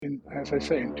as I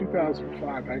say, in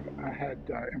 2005, I had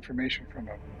information from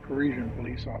a Parisian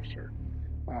police officer.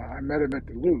 I met him at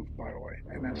the Louvre, by the way,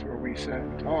 and that's where we sat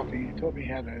and talked. And he told me he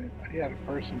had a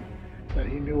person that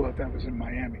he knew of that was in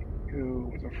Miami, who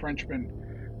was a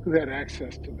Frenchman who had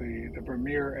access to the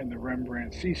Vermeer and the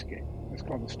Rembrandt seascape. It's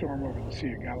called the Storm over the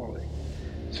Sea of Galilee.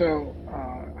 So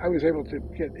I was able to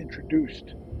get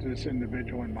introduced to this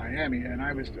individual in Miami, and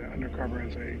I was undercover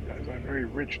as a very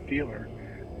rich dealer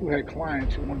who had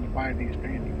clients who wanted to buy these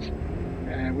paintings,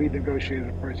 and we negotiated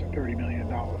a price of $30 million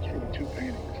for the two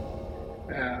paintings.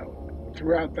 Uh,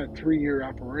 Throughout that 3 year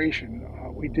operation,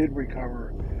 we did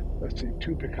recover, let's see,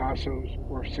 two Picassos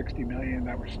worth 60 million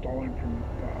that were stolen from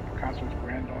Picasso's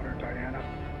granddaughter Diana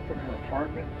from her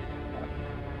apartment.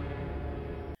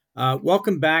 Uh,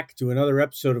 Welcome back to another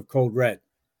episode of Cold Red.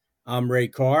 I'm Ray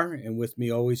Carr, and with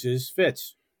me always is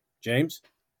Fitz. James?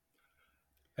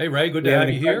 Hey, Ray, good We to have have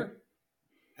an you here.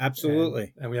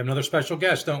 Absolutely. And we have another special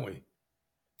guest, don't we?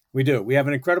 We do. We have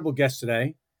an incredible guest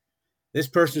today. This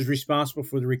person is responsible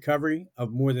for the recovery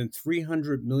of more than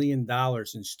 $300 million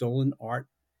in stolen art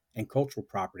and cultural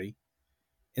property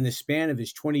in the span of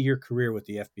his 20-year career with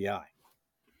the FBI.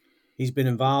 He's been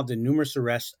involved in numerous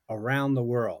arrests around the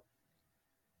world.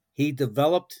 He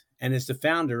developed and is the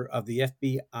founder of the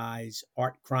FBI's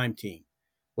art crime team,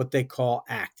 what they call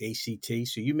ACT, ACT.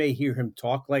 So you may hear him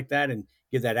talk like that and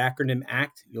give that acronym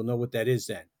ACT. You'll know what that is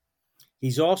then.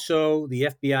 He's also the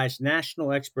FBI's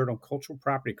national expert on cultural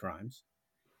property crimes,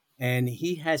 and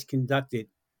he has conducted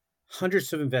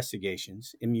hundreds of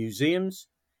investigations in museums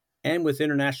and with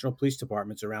international police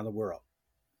departments around the world.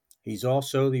 He's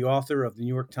also the author of the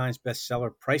New York Times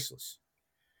bestseller, Priceless.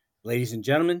 Ladies and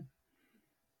gentlemen,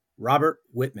 Robert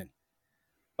Wittman.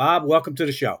 Bob, welcome to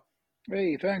the show.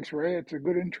 Hey, thanks, Ray. It's a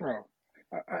good intro.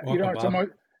 Welcome, It's Bob.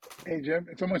 almost, hey, Jim,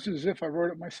 it's almost as if I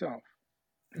wrote it myself.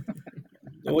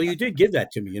 Well, you did give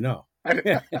that to me, I do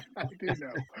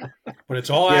know. But it's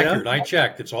all You know? accurate. I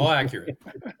checked. It's all accurate.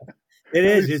 It At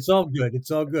is. least, It's all good.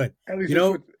 It's all good. at least You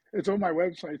know, it's on my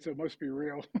website, so it must be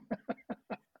real.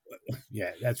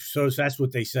 yeah, that's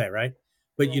what they say, right?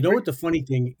 But you Well, know what the funny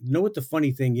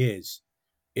thing,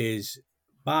 is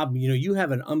Bob, you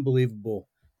have an unbelievable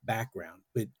background,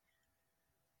 but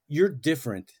you're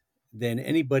different than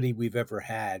anybody we've ever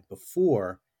had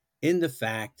before in the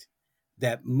fact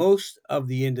that most of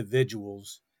the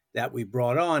individuals that we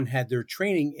brought on had their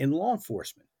training in law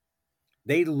enforcement.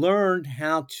 They learned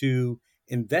how to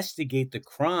investigate the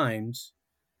crimes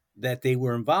that they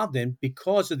were involved in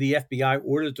because of the FBI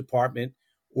or the department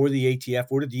or the ATF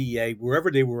or the DEA, wherever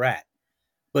they were at.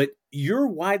 But you're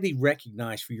widely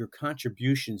recognized for your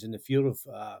contributions in the field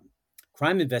of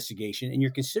crime investigation, and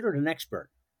you're considered an expert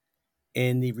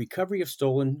in the recovery of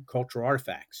stolen cultural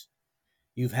artifacts.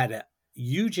 You've had a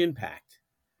huge impact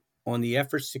on the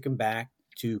efforts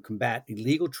to combat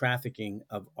illegal trafficking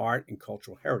of art and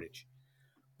cultural heritage.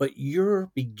 But your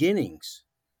beginnings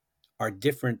are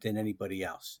different than anybody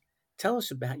else. Tell us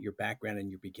about your background and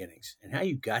your beginnings and how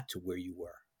you got to where you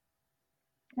were.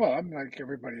 well, I'm like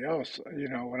everybody else.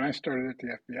 When I started at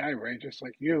the FBI, Ray, just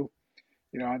like you,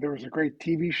 there was a great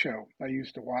TV show I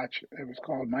used to watch. It was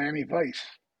called Miami Vice,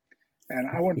 and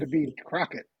I wanted to be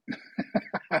Crockett.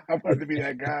 I wanted to be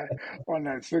that guy on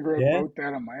that cigarette Yeah. boat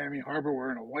down in Miami Harbor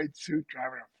wearing a white suit,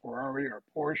 driving a Ferrari or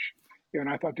a Porsche. And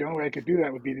I thought the only way I could do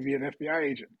that would be to be an FBI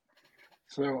agent.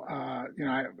 So,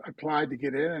 I applied to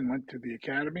get in and went to the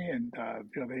academy, and I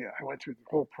went through the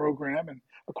whole program, and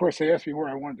of course they asked me where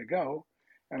I wanted to go,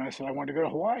 and I said I wanted to go to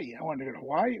Hawaii. I wanted to go to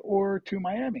Hawaii or to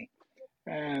Miami,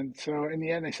 and so in the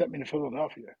end they sent me to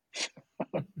Philadelphia.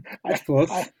 That's I, I,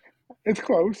 close. it's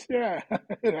close, yeah,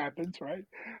 it happens, right?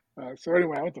 So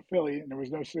anyway, I went to Philly, and there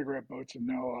was no cigarette boats and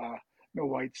no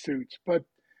white suits, but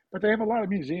they have a lot of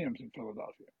museums in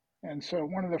Philadelphia, and so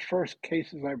one of the first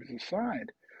cases I was assigned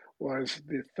was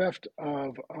the theft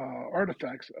of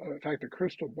artifacts, in fact, a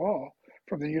crystal ball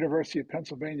from the University of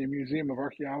Pennsylvania Museum of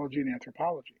Archaeology and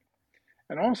Anthropology.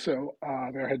 And also,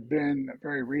 there had been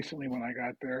very recently when I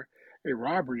got there a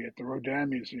robbery at the Rodin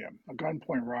Museum, a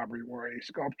gunpoint robbery where a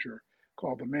sculpture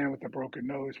called The Man with the Broken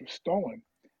Nose was stolen,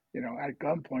 at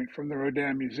gunpoint from the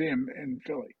Rodin Museum in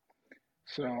Philly.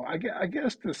 So I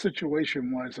guess the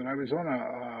situation was that I was on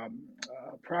a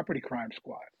property crime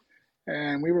squad,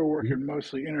 and we were Mhm. working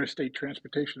mostly interstate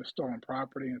transportation of stolen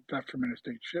property and theft from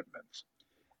interstate shipments.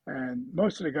 And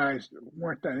most of the guys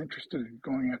weren't that interested in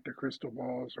going after crystal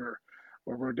balls or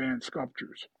Rodin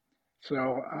sculptures.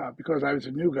 So, because I was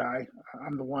a new guy,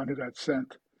 I'm the one who got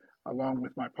sent along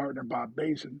with my partner, Bob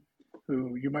Bazin,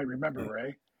 who you might remember, Yeah,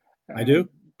 Ray. I And do.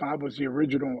 Bob was the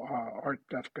original art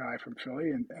theft guy from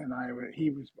Philly, and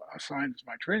he was assigned as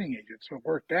my training agent. So it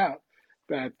worked out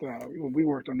that when we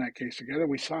worked on that case together,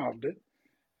 we solved it,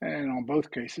 and on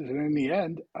both cases. And in the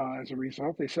end, as a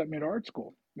result, they sent me to art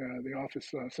school. The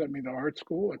office sent me to art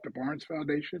school at the Barnes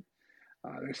Foundation.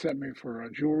 They sent me for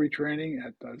jewelry training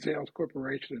at Zales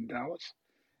Corporation in Dallas,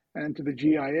 and to the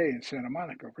GIA in Santa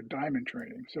Monica for diamond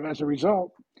training. So as a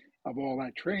result of all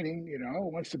that training,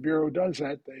 once the Bureau does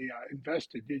that, they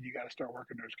invested. You got to start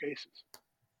working those cases.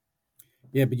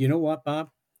 Yeah, but you know what, Bob?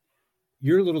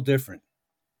 You're a little different.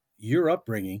 Your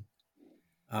upbringing,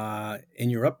 and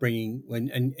your upbringing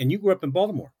and you grew up in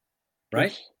Baltimore,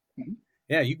 right? Yes. Mm-hmm.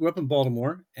 Yeah, you grew up in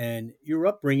Baltimore, and your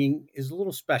upbringing is a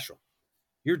little special.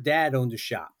 Your dad owned a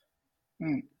shop.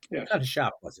 Yes. What kind of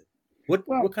shop was it?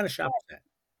 What kind of shop was that?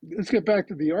 Let's get back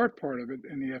to the art part of it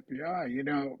in the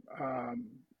FBI.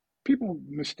 People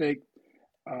mistake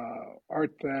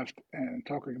art theft and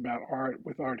talking about art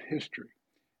with art history.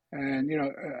 And,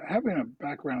 having a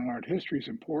background in art history is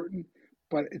important,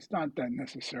 but it's not that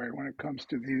necessary when it comes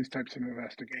to these types of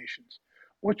investigations.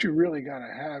 What you really got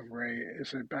to have, Ray,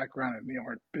 is a background in the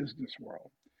art business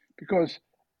world, because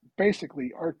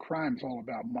basically art crime is all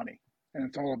about money. And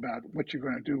it's all about what you're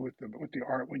going to do with the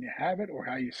art when you have it, or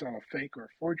how you sell a fake or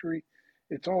a forgery.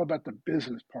 It's all about the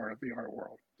business part of the art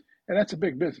world, and that's a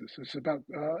big business. It's about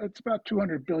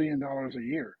 $200 billion a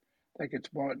year that gets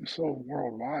bought and sold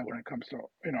worldwide when it comes to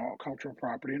cultural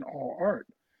property and all art.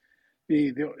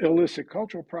 The illicit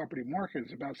cultural property market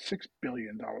is about $6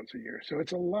 billion a year. So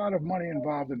it's a lot of money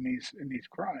involved in these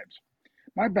crimes.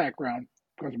 My background,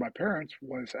 because of my parents,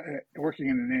 was working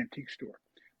in an antique store.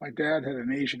 My dad had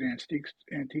an Asian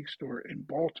antique store in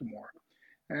Baltimore,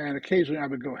 and occasionally I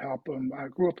would go help him. I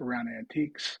grew up around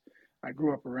antiques. I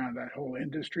grew up around that whole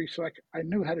industry, so I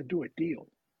knew how to do a deal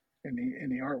in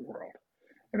the art world,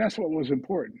 and that's what was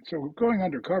important. So going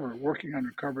undercover, working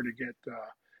undercover to get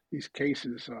these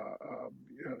cases,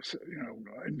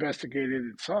 investigated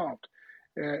and solved.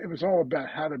 It was all about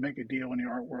how to make a deal in the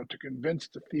art world to convince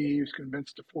the thieves,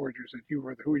 convince the forgers that you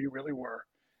were who you really were,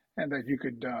 and that you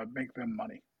could make them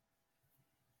money.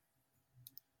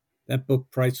 That book,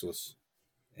 priceless,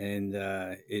 and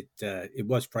it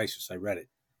was priceless. I read it.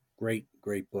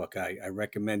 Great book. I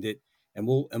recommend it, and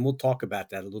we'll talk about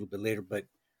that a little bit later. But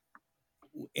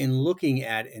in looking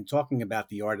at and talking about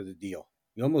the art of the deal,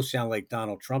 you almost sound like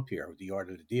Donald Trump here with the art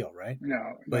of the deal, right?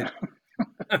 No, but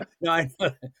no,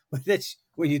 but that's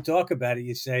when you talk about it,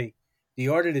 you say the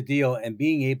art of the deal and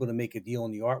being able to make a deal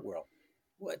in the art world.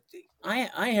 What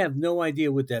I have no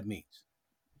idea what that means.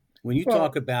 When you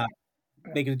talk about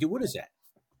making a deal, what is that?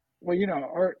 Well,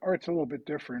 art's a little bit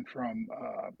different from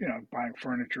buying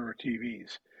furniture or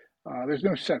TVs. There's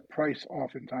no set price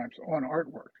oftentimes on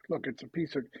artwork. Look,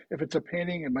 if it's a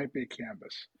painting, it might be a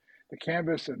canvas. The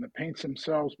canvas and the paints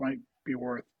themselves might be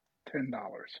worth $10,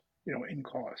 in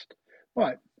cost.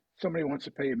 But somebody wants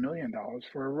to pay $1 million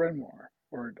for a Renoir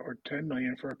or 10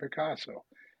 million for a Picasso.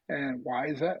 And why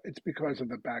is that? It's because of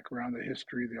the background, the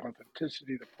history, the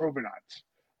authenticity, the provenance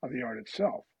of the art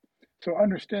itself. So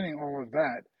understanding all of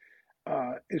that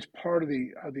is part of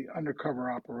the undercover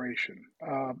operation.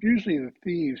 Usually, the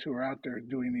thieves who are out there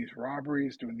doing these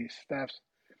robberies, doing these thefts,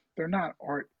 they're not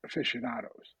art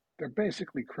aficionados. They're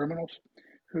basically criminals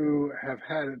who have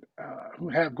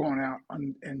gone out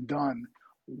and done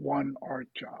one art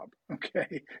job.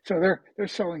 Okay, so they're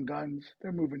selling guns,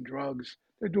 they're moving drugs,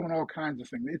 they're doing all kinds of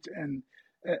things. And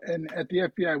at the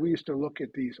FBI, we used to look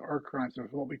at these art crimes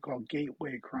as what we call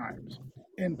gateway crimes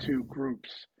into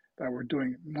groups that were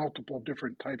doing multiple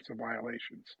different types of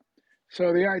violations.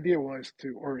 So the idea is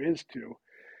to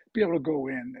be able to go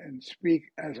in and speak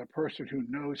as a person who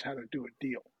knows how to do a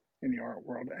deal in the art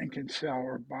world and can sell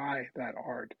or buy that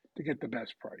art to get the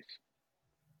best price.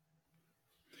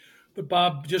 But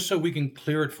Bob, just so we can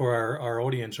clear it for our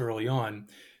audience early on,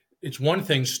 it's one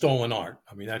thing stolen art.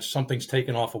 I mean, that's something's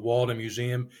taken off a wall at a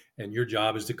museum, and your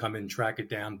job is to come in and track it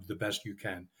down the best you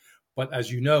can. But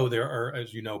as you know,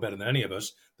 as you know better than any of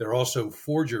us, there are also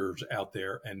forgers out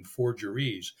there and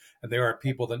forgeries. And there are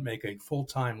people that make a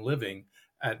full-time living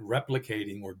at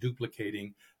replicating or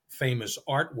duplicating famous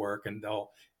artwork,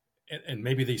 and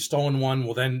maybe the stolen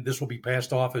one this will be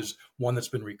passed off as one that's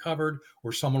been recovered,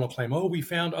 or someone will claim, oh, we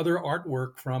found other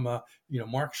artwork from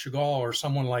Marc Chagall or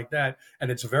someone like that,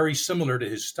 and it's very similar to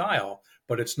his style,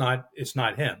 but it's not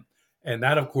him. And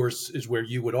that, of course, is where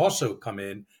you would also come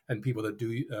in, and people that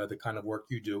do the kind of work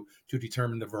you do to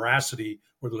determine the veracity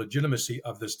or the legitimacy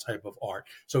of this type of art.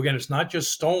 So again, it's not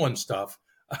just stolen stuff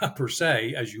per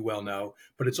se, as you well know,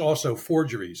 but it's also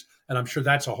forgeries. And I'm sure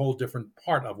that's a whole different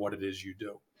part of what it is you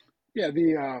do.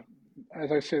 Yeah,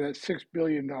 as I say, that $6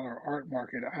 billion art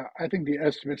market, I think the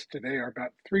estimates today are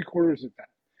about three quarters of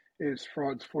that is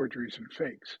frauds, forgeries, and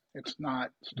fakes. It's not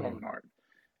Mm. stolen art,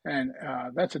 and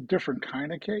that's a different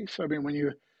kind of case. I mean, when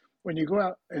you go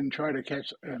out and try to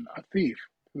catch a thief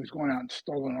who's going out and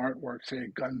stolen artwork, say a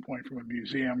gunpoint from a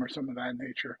museum or something of that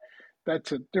nature,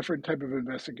 that's a different type of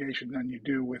investigation than you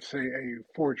do with, say, a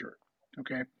forger.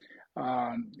 Okay,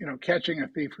 catching a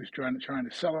thief who's trying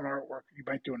to sell an artwork, you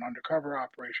might do an undercover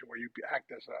operation where you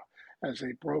act as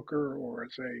a broker or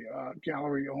as a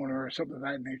gallery owner or something of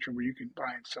that nature, where you can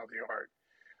buy and sell the art.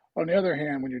 On the other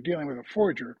hand, when you're dealing with a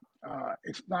forger,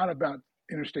 it's not about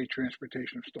interstate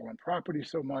transportation of stolen property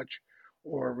so much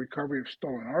or recovery of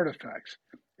stolen artifacts.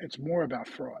 It's more about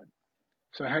fraud.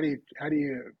 So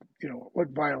what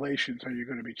violations are you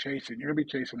going to be chasing? You're going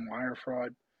to be chasing wire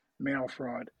fraud, mail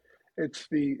fraud. It's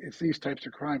these types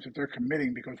of crimes that they're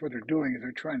committing because what they're doing is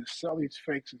they're trying to sell these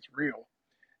fakes as real,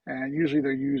 and usually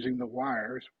they're using the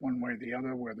wires one way or the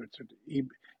other, whether it's an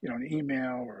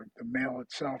email or the mail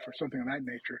itself or something of that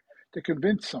nature, to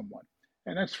convince someone,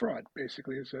 and that's fraud.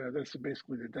 Basically, that's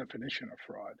basically the definition of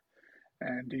fraud.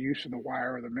 And the use of the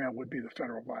wire or the mail would be the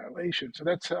federal violation. So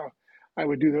that's how I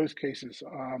would do those cases,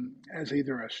 as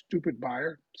either a stupid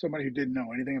buyer, somebody who didn't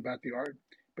know anything about the art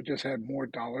but just had more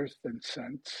dollars than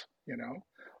cents,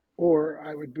 or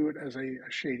I would do it as a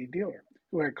shady dealer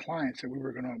who had clients that we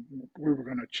were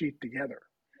gonna cheat together,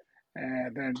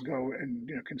 and then go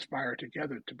and conspire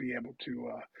together to be able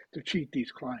to cheat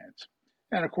these clients.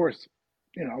 And of course,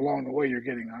 along the way you're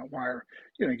getting wire,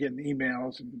 getting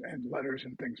emails and letters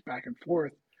and things back and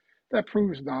forth. That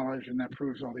proves knowledge and that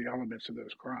proves all the elements of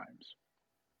those crimes.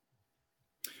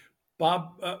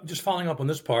 Bob, just following up on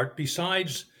this part,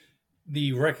 besides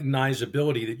the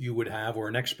recognizability that you would have or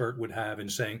an expert would have in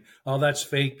saying, oh, that's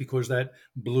fake because that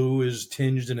blue is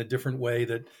tinged in a different way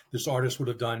that this artist would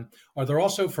have done. Are there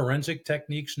also forensic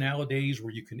techniques nowadays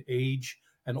where you can age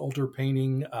an older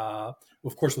painting,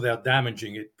 of course, without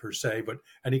damaging it per se, but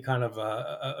any kind of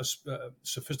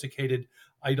sophisticated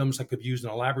items that could be used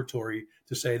in a laboratory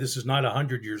to say this is not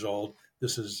 100 years old,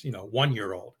 this is 1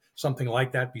 year old, something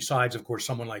like that, besides, of course,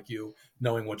 someone like you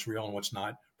knowing what's real and what's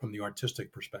not from the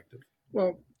artistic perspective?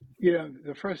 Well,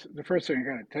 the first thing I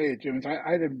got to tell you, Jim, is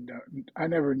I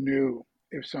never knew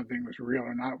if something was real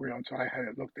or not real until I had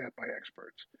it looked at by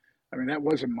experts. I mean, that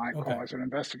wasn't my Okay. call as an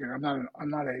investigator. I'm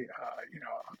not a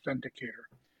authenticator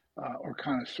or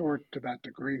connoisseur to that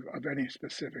degree of any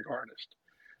specific artist.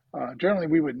 Generally,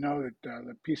 we would know that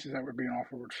the pieces that were being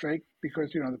offered were fake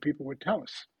because the people would tell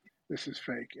us this is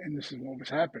fake and this is what was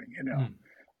happening. Hmm.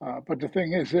 But the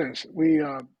thing is this: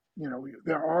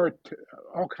 there are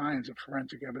all kinds of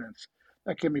forensic evidence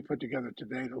that can be put together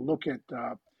today to look at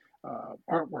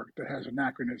artwork that has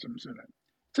anachronisms in it.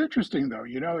 It's interesting, though.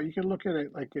 You can look at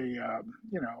it like a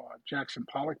Jackson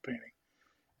Pollock painting,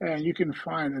 and you can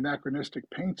find anachronistic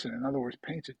paints in it. In other words,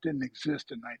 paints that didn't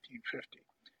exist in 1950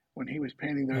 when he was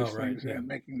painting Oh, those right. things Yeah. and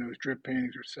making those drip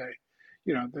paintings, or say,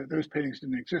 those paintings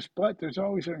didn't exist. But there's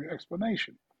always an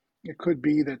explanation. It could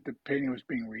be that the painting was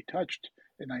being retouched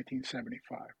in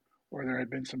 1975, or there had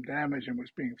been some damage and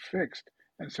was being fixed,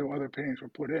 and so other paintings were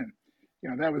put in.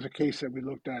 That was a case that we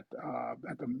looked at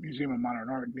the Museum of Modern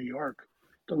Art in New York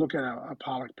to look at a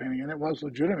Pollock painting, and it was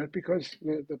legitimate because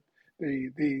the what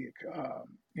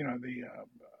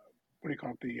do you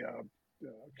call it,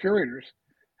 curators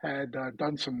had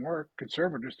done some work,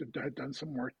 conservators had done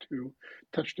some work to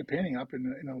touch the painting up in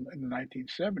the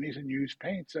 1970s and use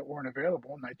paints that weren't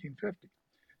available in 1950.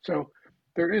 So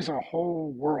there is a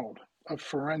whole world of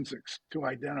forensics to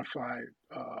identify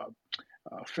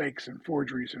fakes and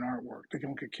forgeries in artwork. They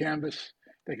can look at canvas,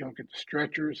 they can look at the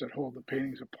stretchers that hold the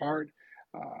paintings apart.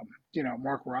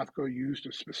 Mark Rothko used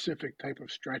a specific type of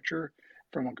stretcher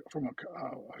from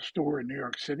a store in New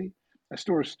York City. That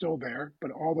store is still there,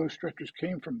 but all those stretchers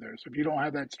came from there. So if you don't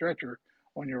have that stretcher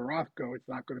on your Rothko, it's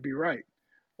not going to be right.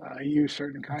 He used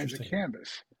certain kinds of Interesting.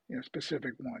 canvas,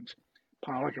 specific ones.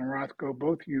 Pollock and Rothko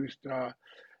both used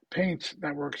paints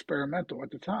that were experimental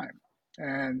at the time,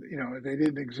 and they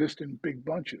didn't exist in big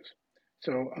bunches.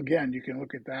 So again, you can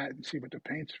look at that and see what the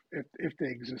paints, if they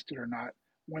existed or not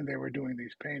when they were doing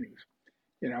these paintings.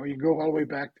 You go all the way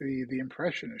back to the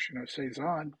Impressionists.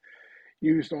 Cezanne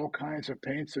used all kinds of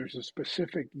paints. There's a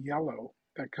specific yellow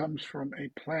that comes from a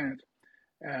plant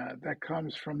that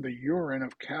comes from the urine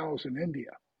of cows in India.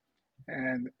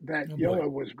 And that Oh boy. yellow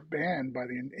was banned by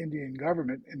the Indian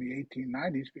government in the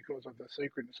 1890s because of the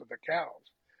sacredness of the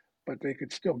cows. But they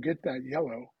could still get that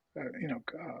yellow,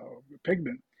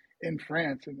 pigment in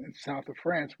France and in south of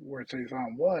France, where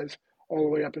Cezanne was, all the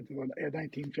way up until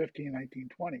 1915,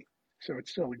 1920. So it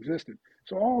still existed.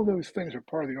 So all those things are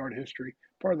part of the art history,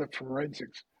 part of the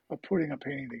forensics of putting a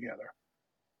painting together.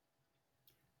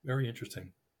 Very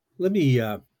interesting. Let me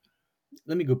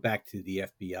go back to the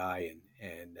FBI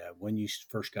and when you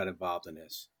first got involved in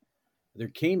this. There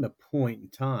came a point in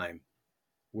time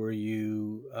where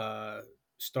you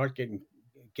start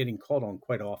getting called on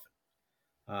quite often,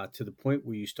 to the point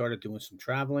where you started doing some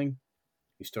traveling,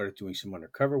 you started doing some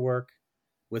undercover work.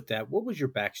 With that, what was your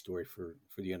backstory for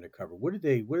the undercover? What did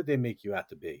they make you out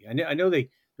to be? I know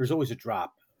there's always a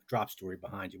drop story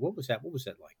behind you. What was that? What was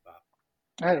that like, Bob?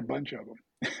 I had a bunch of them.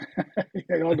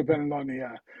 It all depended on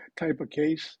the type of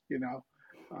case, you know.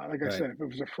 Like I Right. said, if it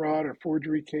was a fraud or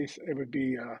forgery case, it would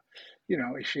be, you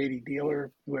know, a shady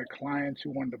dealer who had clients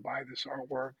who wanted to buy this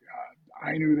artwork.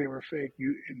 I knew they were fake.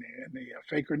 And the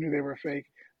faker knew they were fake,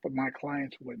 but my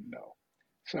clients wouldn't know.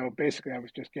 So basically, I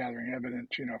was just gathering evidence,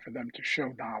 you know, for them to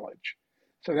show knowledge.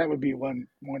 So that would be one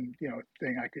you know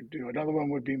thing I could do. Another one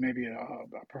would be maybe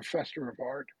a professor of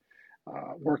art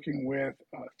working with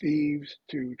thieves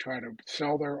to try to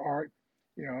sell their art.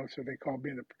 You know, so they called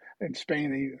me in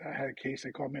Spain. I had a case.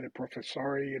 They called me the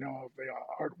professori, you know, of the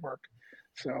artwork.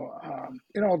 So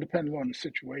it all depended on the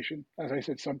situation. As I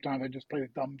said, sometimes I just played a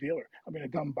dumb dealer. I mean, a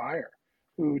dumb buyer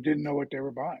who didn't know what they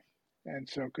were buying, and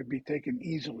so could be taken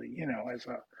easily, you know, as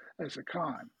a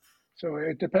con. So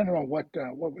it depended on what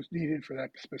was needed for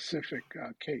that specific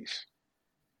case.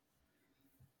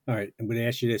 All right. I'm going to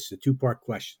ask you this: a two-part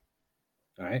question.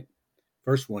 All right.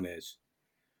 First one is,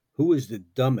 who is the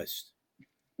dumbest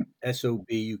SOB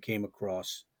you came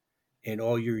across in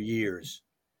all your years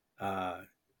uh,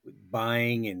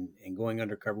 buying and going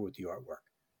undercover with the artwork?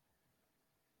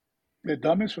 The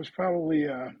dumbest was probably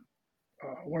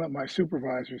one of my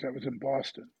supervisors that was in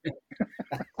Boston.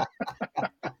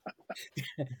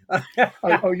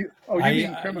 You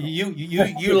mean I criminal?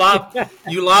 you lobbed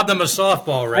them a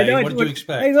softball, I Ray. know. What did you Hey,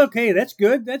 expect? look, hey, that's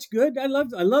good. That's good. I love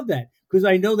that because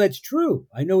I know that's true.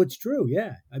 I know it's true.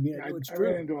 Yeah, I mean, I Yeah, know it's I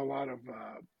ran true. into a lot of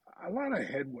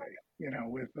headway, you know,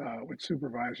 with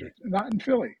supervisors. Not in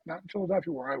Philly, not in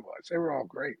Philadelphia where I was. They were all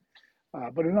great,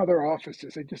 but in other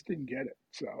offices, they just didn't get it.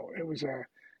 So it was a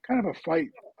kind of a fight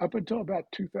up until about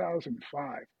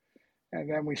 2005. And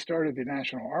then we started the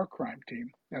National Art Crime Team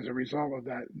as a result of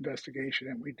that investigation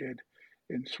that we did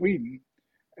in Sweden.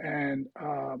 And,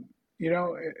 you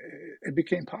know, it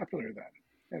became popular then.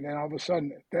 And then all of a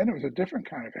sudden, then it was a different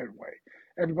kind of headway.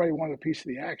 Everybody wanted a piece of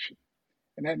the action.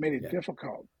 And that made it Yeah,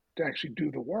 difficult to actually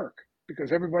do the work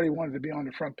because everybody wanted to be on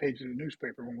the front page of the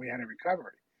newspaper when we had a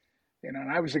recovery. You know,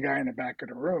 and I was the guy in the back of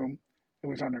the room who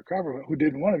was undercover who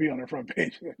didn't want to be on the front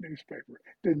page of the newspaper.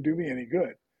 Didn't do me any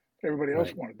good. But everybody else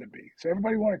right. wanted to be. So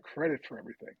everybody wanted credit for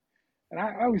everything.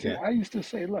 And Yeah, I used to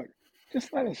say, look,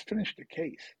 just let us finish the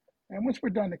case. And once we're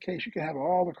done the case, you can have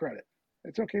all the credit.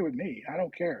 It's okay with me. I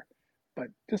don't care. But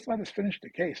just let us finish the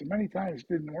case. And many times it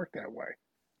didn't work that way.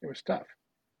 It was tough.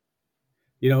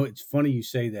 it's funny you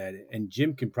say that, and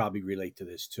Jim can probably relate to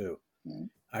this too. Mm-hmm.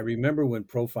 I remember when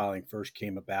profiling first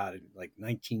came about in like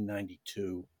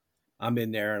 1992. I'm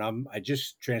in there, and I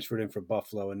just transferred in for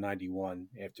Buffalo in '91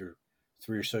 after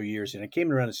 3 or so years, and I came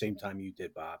in around the same time you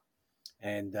did, Bob.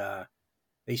 And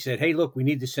they said, "Hey, look, we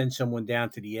need to send someone down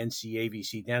to the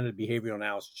NCAVC, down to the Behavioral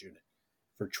Analysis Unit,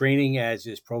 for training as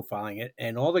is profiling it."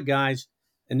 And all the guys,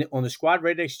 and on the squad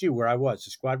right next to you, where I was,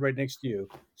 the squad right next to you,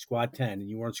 Squad 10, and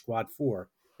you were on Squad 4,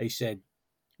 they said,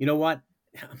 "You know what?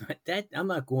 I'm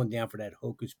not going down for that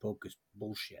hocus pocus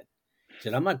bullshit." He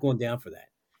said, "I'm not going down for that."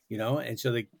 And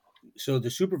so the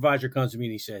supervisor comes to me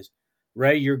and he says,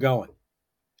 "Ray, you're going."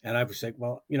 And I was like,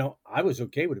 well, I was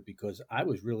okay with it because I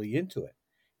was really into it.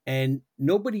 And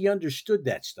nobody understood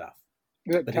that stuff.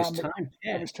 That But as Tom, time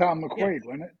that was passed, Tom yeah, McQuaid,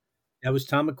 wasn't that was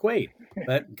Tom McQuaid.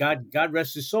 But God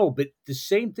rest his soul. But the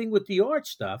same thing with the art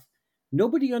stuff.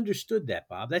 Nobody understood that,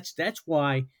 Bob. That's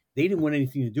why they didn't want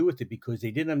anything to do with it because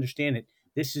they didn't understand it.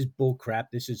 This is bull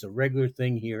crap. This is a regular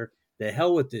thing here. The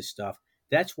hell with this stuff.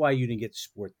 That's why you didn't get the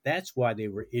support. That's why they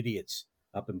were idiots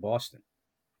up in Boston,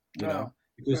 it?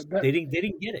 because That they didn't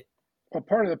get it. Well,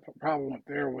 part of the problem up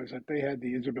there was that they had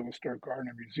the Isabella Stewart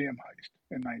Gardner Museum heist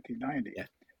in 1990, Yeah.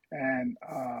 and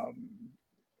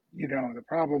you know the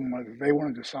problem was they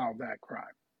wanted to solve that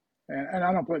crime, and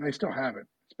I don't blame. They still haven't.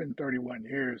 It's been 31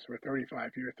 years or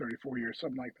 35 years, 34 years,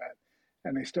 something like that,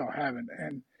 and they still haven't.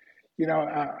 And you know,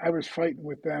 I was fighting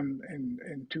with them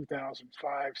in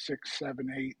 2005, 6,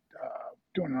 7, 8,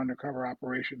 doing undercover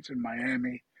operations in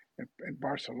Miami, in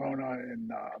Barcelona, in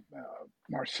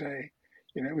Marseille.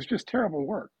 You know, it was just terrible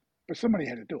work, but somebody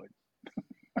had to do it.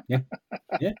 Yeah.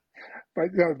 Yeah.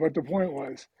 But the point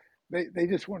was, they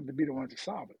just wanted to be the ones to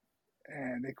solve it,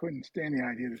 and they couldn't stand the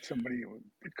idea that somebody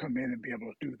would come in and be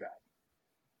able to do that.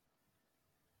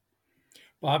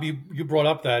 Bob, you brought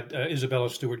up that Isabella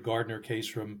Stewart Gardner case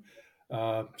from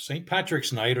St.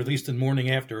 Patrick's Night, or at least the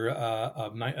morning after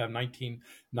of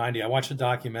 1990. I watched a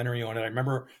documentary on it. I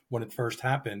remember when it first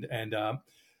happened, and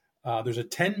there's a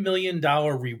 $10 million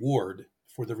reward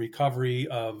for the recovery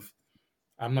of.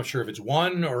 I'm not sure if it's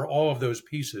one or all of those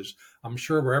pieces. I'm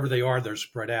sure wherever they are, they're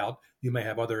spread out. You may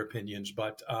have other opinions,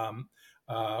 but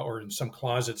or in some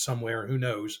closet somewhere, who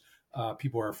knows?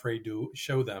 People are afraid to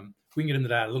show them. We can get into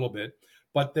that a little bit,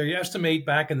 but they estimate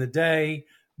back in the day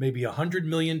maybe $100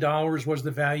 million was the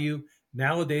value.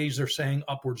 Nowadays, they're saying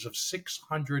upwards of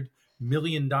 $600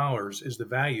 million is the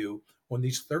value on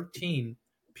these 13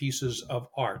 pieces of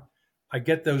art. I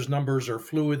get those numbers are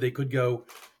fluid. They could go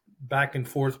back and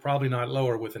forth, probably not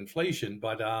lower with inflation.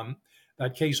 But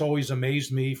that case always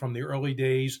amazed me from the early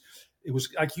days. It was,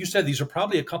 like you said, these are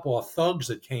probably a couple of thugs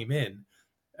that came in.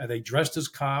 They dressed as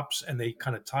cops and they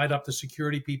kind of tied up the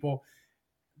security people.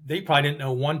 They probably didn't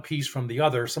know one piece from the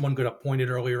other. Someone could have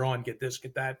pointed earlier on, get this,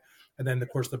 get that. And then, of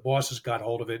course, the bosses got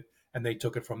hold of it and they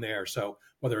took it from there. So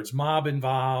whether it's mob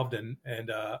involved and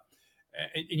it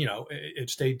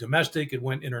stayed domestic, it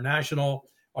went international.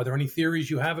 Are there any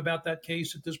theories you have about that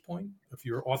case at this point? If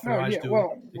you're No, authorized yeah. to Well,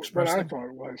 what express I them? thought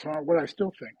it was, what I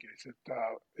still think is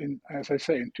that, as I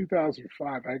say, in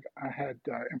 2005, I had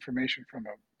information from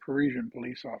a Parisian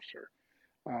police officer.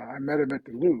 I met him at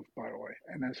the Louvre, by the way,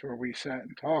 and that's where we sat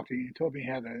and talked. He told me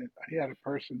he had a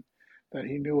person that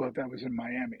he knew of that was in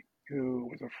Miami, who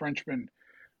was a Frenchman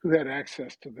who had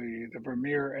access to the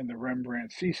Vermeer and the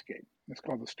Rembrandt seascape. It's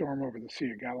called the Storm over the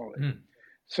Sea of Galilee. Hmm.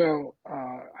 So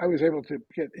I was able to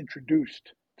get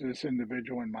introduced to this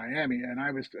individual in Miami, and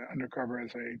I was undercover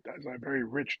as a very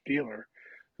rich dealer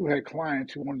who had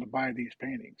clients who wanted to buy these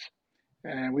paintings,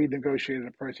 and we negotiated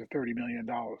a price of $30 million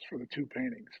for the two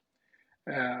paintings.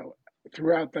 Uh,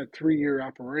 Throughout that 3 year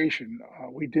operation,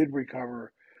 we did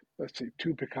recover, let's see,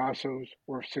 two Picassos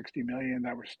worth 60 million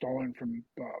that were stolen from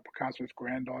Picasso's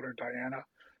granddaughter Diana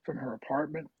from her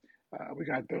apartment. We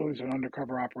got those an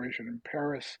undercover operation in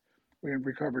Paris. We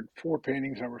recovered four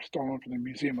paintings that were stolen from the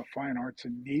Museum of Fine Arts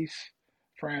in Nice,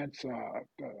 France,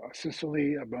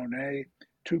 Sicily, a Monet,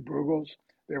 two Brugels.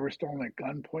 They were stolen at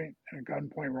gunpoint in a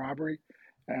gunpoint robbery,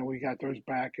 and we got those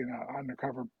back in an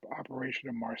undercover operation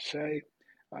in Marseille.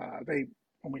 They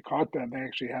When we caught them, they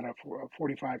actually had a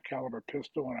 45 caliber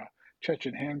pistol and a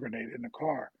Chechen hand grenade in the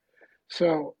car.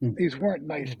 So Hmm. these weren't Oh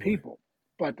nice boy. people.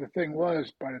 But the thing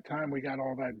was, by the time we got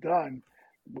all that done,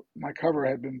 my cover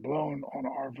had been blown on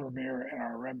our Vermeer and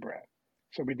our Rembrandt.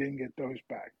 So we didn't get those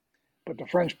back. But the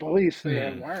French police, they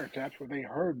had Hmm. wiretaps where they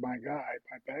heard my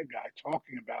bad guy,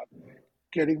 talking about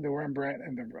getting the Rembrandt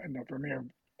and the Vermeer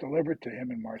delivered to him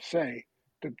in Marseille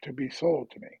to be sold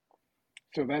to me.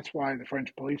 So that's why the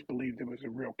French police believed it was a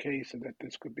real case and that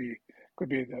this could be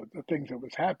the things that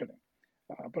was happening.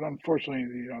 But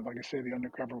unfortunately, like I say, the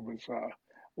undercover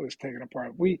was taken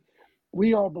apart.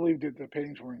 We all believed that the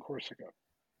paintings were in Corsica.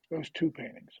 Those two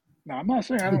paintings. Now, I'm not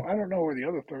saying I don't know where the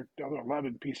other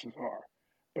 11 pieces are,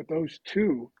 but those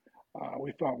two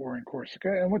we thought were in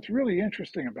Corsica. And what's really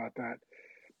interesting about that,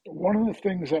 one of the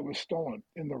things that was stolen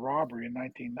in the robbery in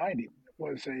 1990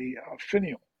 was a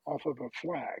finial off of a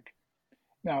flag.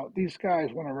 Now, these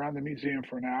guys went around the museum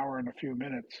for an hour and a few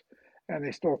minutes, and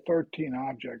they stole 13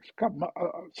 objects.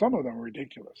 Some of them were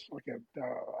ridiculous, like a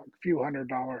few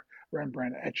 $100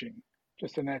 Rembrandt etching,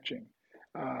 just an etching,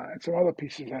 and some other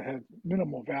pieces that had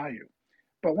minimal value.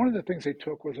 But one of the things they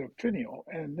took was a finial,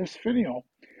 and this finial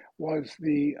was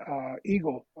the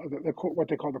eagle, what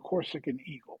they call the Corsican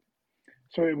eagle.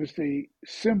 So it was the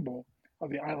symbol of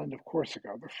the island of Corsica,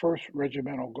 the first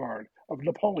regimental guard of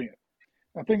Napoleon.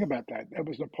 Now think about that. That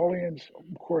was Napoleon's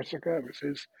Corsica. It was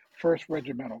his first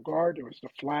regimental guard. It was the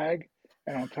flag,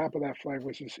 and on top of that flag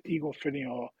was this eagle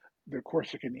finial, the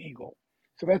Corsican eagle.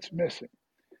 So that's missing.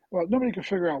 Well, nobody could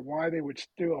figure out why they would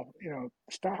still,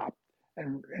 stop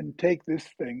and take this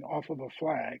thing off of a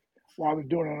flag while they're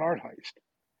doing an art heist,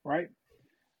 right?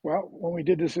 Well, when we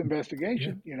did this Yeah.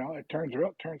 investigation,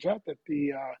 turns out that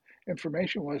the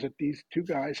information was that these two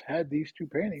guys had these two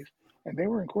paintings, and they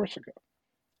were in Corsica.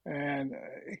 And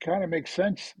it kind of makes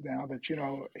sense now that,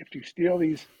 if you steal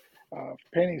these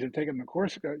paintings and take them to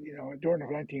Corsica, during the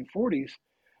 1940s,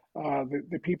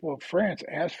 the people of France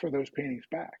asked for those paintings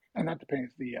back, and not the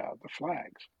paintings, the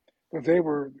flags, because they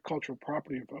were the cultural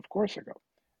property of Corsica,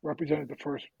 represented the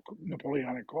first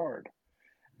Napoleonic Guard,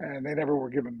 and they never were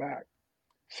given back.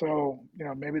 So,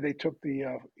 maybe they took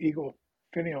the eagle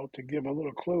finial to give a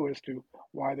little clue as to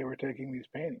why they were taking these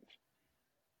paintings.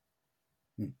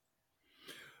 Hmm.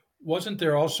 Wasn't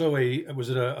there also was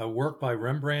it a work by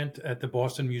Rembrandt at the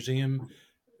Boston Museum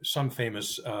some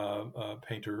famous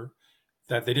painter,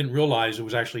 that they didn't realize it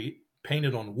was actually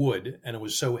painted on wood, and it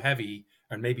was so heavy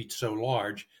and maybe so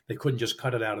large they couldn't just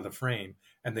cut it out of the frame,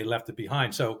 and they left it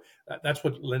behind. So that's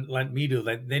what led me to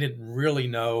that. They didn't really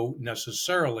know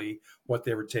necessarily what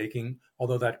they were taking,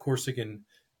 although that Corsican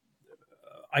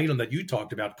item that you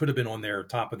talked about could have been on their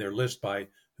top of their list by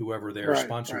whoever their Right,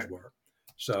 sponsors right. were.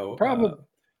 So, Problem,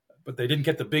 but they didn't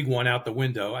get the big one out the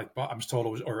window. I was told it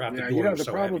was, or out the yeah, door. It was the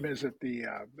so problem heavy. is that the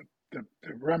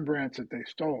Rembrandts that they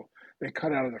stole, they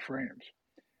cut out of the frames.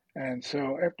 And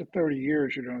so after 30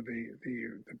 years,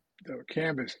 the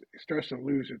canvas starts to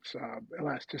lose its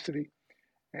elasticity,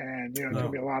 and there'll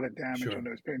be Oh, a lot of damage on sure.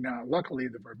 those paintings. Now, luckily,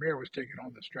 the Vermeer was taken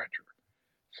on the stretcher,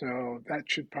 so that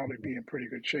should probably be in pretty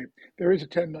good shape. There is a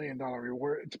 $10 million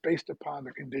reward. It's based upon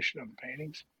the condition of the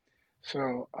paintings,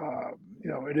 so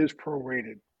it is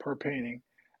prorated per painting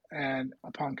and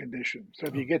upon condition. So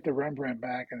if you Oh, get the Rembrandt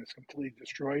back and it's completely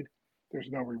destroyed, there's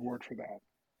no reward for that.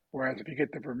 Whereas if you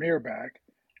get the Vermeer back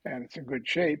and it's in good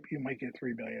shape, you might get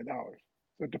 $3 million.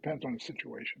 So it depends on the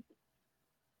situation.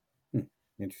 Hmm.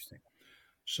 Interesting.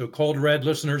 so Cold Red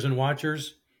listeners and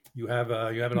watchers, you have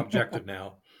an objective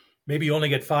now. Maybe you only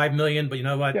get 5 million, but you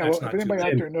know what? Yeah, That's well, if not too anybody out bad.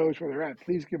 Tim, there knows where they're at,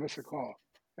 please give us a call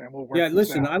and we'll yeah, work this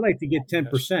listen, out. I like to get Yes.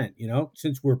 10%,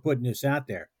 since we're putting this out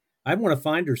there. I want a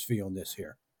finder's fee on this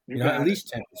here, You at got it.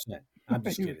 least 10%. I'm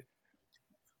just You, kidding.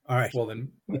 All right. Well,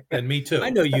 then me I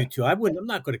too. know you two. I'm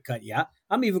not going to cut you out.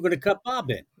 I'm even going to cut Bob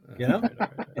in, All you know? right, all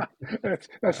right, all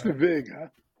that's the right. big, huh?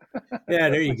 Yeah,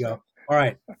 there you So, go. All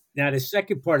right. Now, the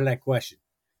second part of that question.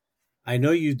 I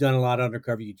know you've done a lot of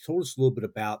undercover. You told us a little bit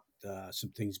about some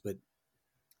things, but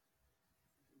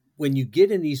when you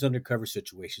get in these undercover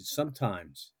situations,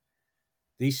 sometimes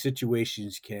these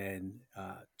situations can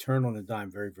turn on a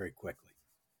dime very, very quickly.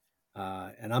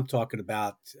 And I'm talking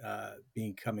about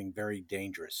becoming very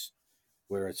dangerous,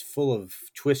 where it's full of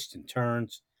twists and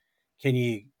turns. Can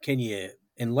you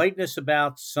enlighten us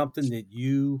about something that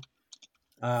you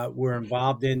were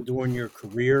involved in during your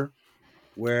career,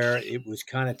 where it was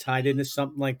kind of tied into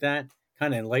something like that?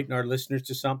 Kind of enlighten our listeners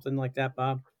to something like that,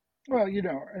 Bob. well,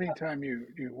 anytime you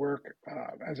work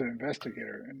as an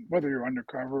investigator, and whether you're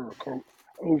undercover or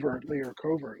overtly or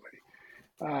covertly,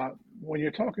 when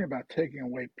you're talking about taking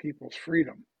away people's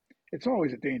freedom, it's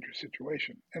always a dangerous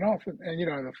situation. And often, and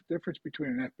the difference between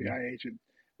an Yeah. FBI agent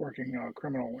working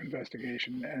criminal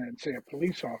investigation and, say, a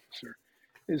police officer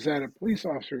is that a police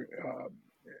officer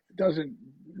doesn't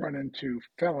run into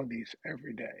felonies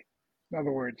every day. In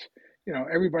other words,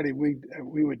 everybody we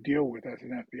would deal with as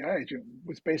an FBI agent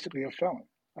was basically a felon.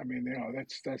 I mean,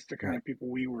 that's the kind Right. of people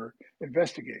we were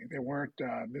investigating. They weren't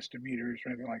misdemeanors or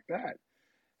anything like that.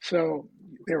 So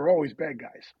they were always bad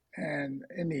guys. And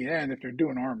in the end, if they're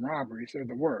doing armed robberies, they're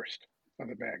the worst of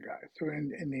the bad guys. So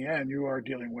in the end, you are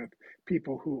dealing with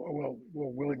people who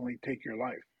will willingly take your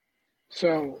life.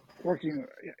 So working,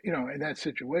 in that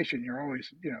situation, you're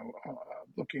always,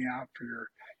 looking out for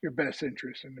your best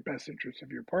interests and the best interests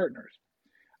of your partners.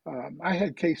 I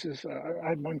had cases. I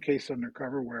had one case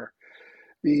undercover where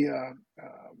the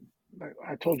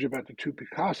I told you about the two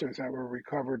Picassos that were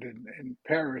recovered in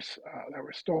Paris that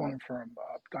were stolen from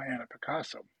Diana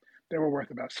Picasso. They were worth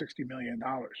about $60 million.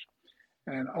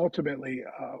 And ultimately,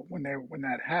 when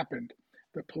that happened,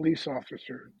 the police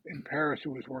officer in Paris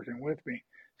who was working with me,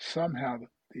 somehow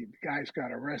the guys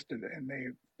got arrested, and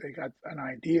they got an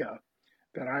idea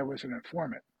that I was an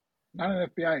informant, not an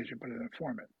FBI agent, but an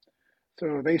informant.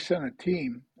 So they sent a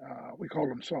team. We called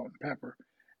them Salt and Pepper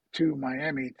to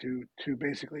Miami to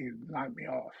basically knock me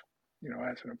off,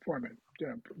 as an informant,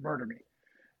 murder me.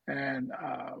 And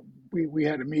we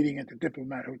had a meeting at the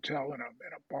Diplomat Hotel in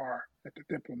a bar at the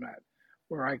Diplomat,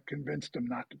 where I convinced them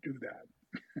not to do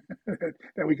that,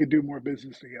 that we could do more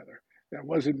business together. That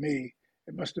wasn't me.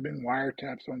 It must have been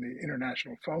wiretaps on the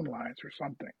international phone lines or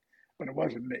something, but it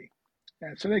wasn't me.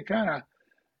 And so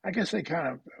I guess they kind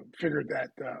of figured that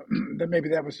that maybe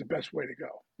that was the best way to go.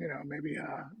 Maybe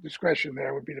discretion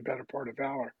there would be the better part of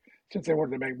valor, since they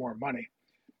wanted to make more money.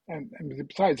 And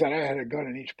besides that, I had a gun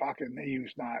in each pocket, and they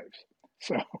used knives.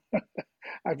 So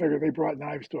I figured they brought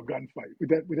knives to a gunfight.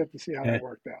 We'd have to see how that And,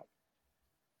 worked out.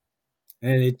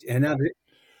 and now,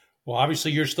 Well,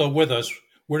 obviously you're still with us.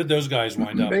 Where did those guys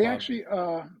wind up, They Bob? actually,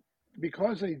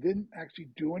 because they didn't actually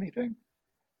do anything,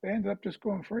 they ended up just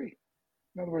going free.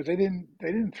 In other words, they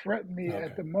didn't threaten me at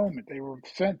Okay. the moment. They were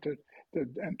sent to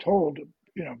and told,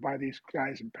 by these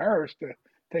guys in Paris to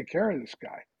take care of this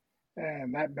guy,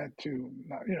 and that meant to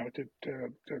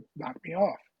knock me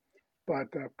off.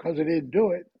 But because they didn't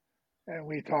do it, and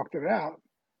we talked it out,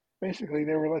 basically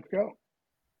they were let go.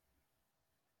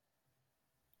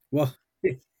 well,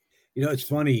 It's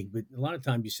funny, but a lot of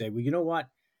times you say, well, you know what?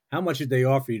 How much did they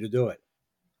offer you to do it?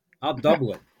 I'll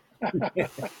double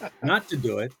it, not to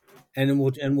do it, and then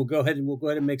we'll go ahead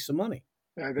and make some money.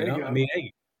 Yeah, there you I go. mean,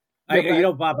 hey, Yeah,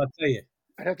 but Bob, I'll tell you,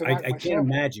 I'd have to I knock can't myself out.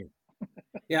 imagine.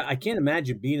 Yeah, I can't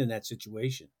imagine being in that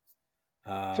situation.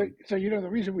 So, Um, so the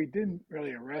reason we didn't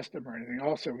really arrest him or anything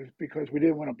also was because we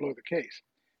didn't want to blow the case.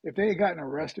 If they had gotten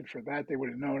arrested for that, they would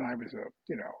have known I was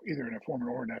either an informant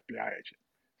or an FBI agent.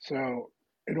 So,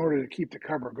 in order to keep the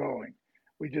cover going,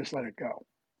 we just let it go,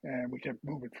 and we kept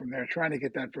moving from there, trying to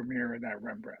get that Vermeer and that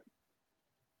Rembrandt.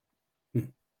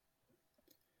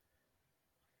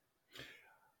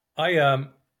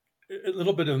 A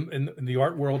little bit in the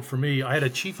art world for me. I had a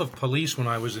chief of police when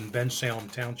I was in Ben Salem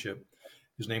Township.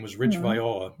 His name was Rich Mm-hmm.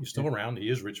 Viola. He's still around. He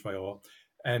is Rich Viola,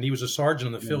 and he was a sergeant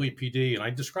in the yeah. Philly PD. And I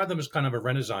described him as kind of a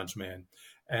Renaissance man.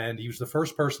 And he was the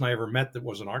first person I ever met that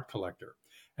was an art collector.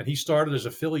 And he started as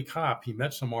a Philly cop. He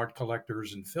met some art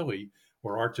collectors in Philly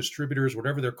or art distributors,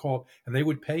 whatever they're called, and they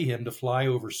would pay him to fly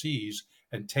overseas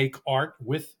and take art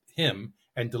with him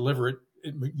and deliver it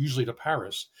usually to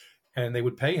Paris. And they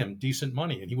would pay him decent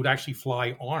money, and he would actually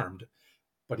fly armed,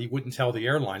 but he wouldn't tell the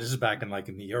airlines. This is back in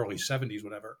the early 70s,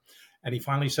 whatever. And he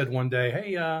finally said one day,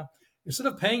 hey, instead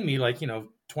of paying me like,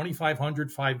 2,500,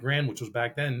 $5,000, which was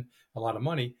back then a lot of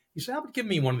money, he said, how about give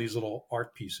me one of these little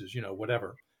art pieces,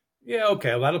 whatever. Yeah,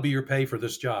 okay, well, that'll be your pay for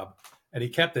this job. And he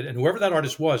kept it. And whoever that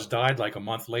artist was died like a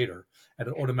month later. And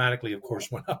it automatically, of course,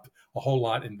 went up a whole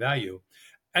lot in value.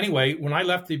 Anyway, when I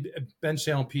left the Ben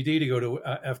Salem PD to go to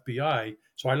FBI,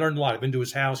 so I learned a lot. I've been to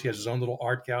his house. He has his own little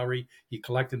art gallery. He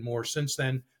collected more since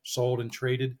then, sold and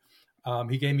traded.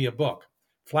 He gave me a book,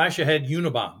 Flash Ahead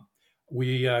Unabomb.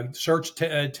 We searched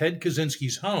Ted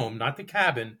Kaczynski's home, not the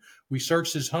cabin. We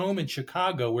searched his home in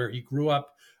Chicago where he grew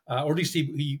up, or at least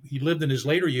he lived in his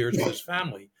later years with his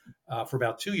family for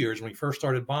about 2 years when he first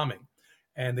started bombing.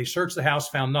 And they searched the house,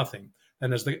 found nothing.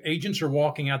 And as the agents are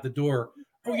walking out the door,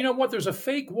 oh, you know what? There's a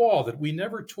fake wall that we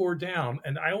never tore down.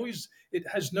 And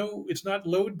it's not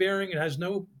load bearing. It has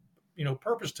no,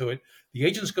 purpose to it. The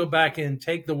agents go back in,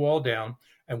 take the wall down.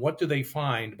 And what do they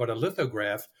find but a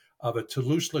lithograph of a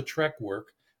Toulouse-Lautrec work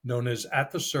known as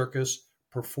At the Circus,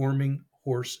 Performing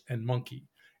Horse and Monkey.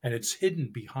 And it's hidden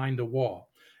behind a wall.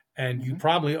 And you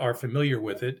probably are familiar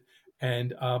with it.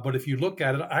 And but if you look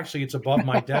at it, actually, it's above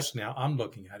my desk now. I'm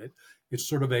looking at it. It's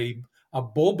sort of a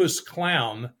bulbous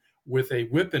clown with a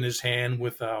whip in his hand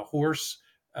with a horse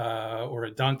or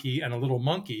a donkey and a little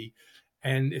monkey.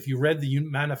 And if you read the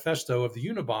manifesto of the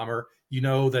Unabomber, you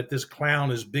know that this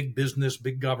clown is big business,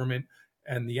 big government,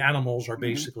 and the animals are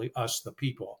basically us, the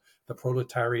people, the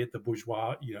proletariat, the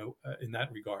bourgeois, in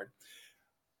that regard.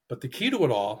 But the key to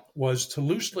it all was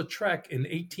Toulouse-Lautrec in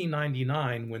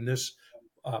 1899, when this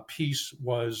piece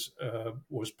was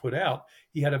put out.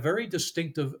 He had a very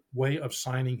distinctive way of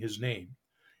signing his name.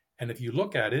 And if you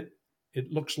look at it,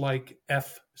 it looks like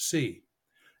FC.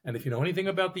 And if you know anything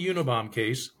about the Unabomb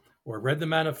case or read the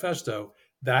manifesto,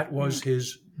 that was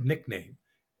his nickname,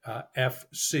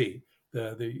 FC.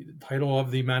 The title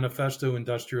of the Manifesto,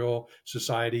 Industrial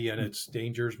Society and Its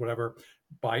Dangers, whatever,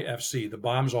 by FC. The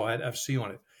bombs all had FC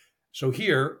on it. So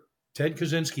here, Ted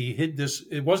Kaczynski hid this.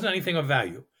 It wasn't anything of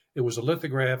value. It was a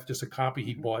lithograph, just a copy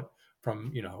he bought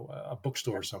from, a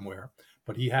bookstore somewhere.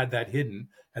 But he had that hidden.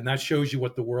 And that shows you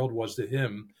what the world was to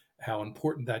him, how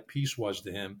important that piece was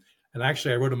to him. And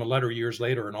actually, I wrote him a letter years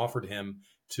later and offered him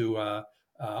to,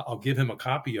 I'll give him a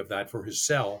copy of that for his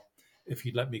cell if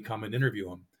he'd let me come and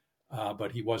interview him.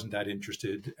 But he wasn't that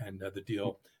interested, and the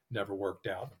deal never worked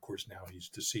out. Of course, now he's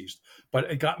deceased. But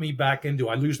it got me back into,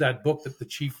 I lose that book that the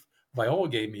chief Viola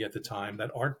gave me at the time,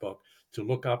 that art book, to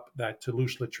look up that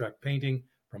Toulouse-Lautrec painting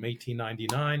from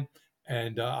 1899.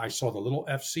 And I saw the little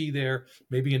FC there.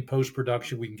 Maybe in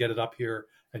post-production, we can get it up here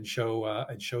and show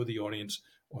the audience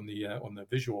on the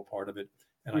visual part of it.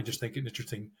 And I just think an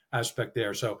interesting aspect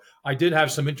there. So I did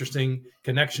have some interesting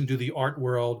connection to the art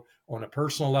world on a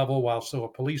personal level while still a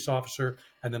police officer,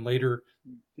 and then later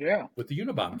with the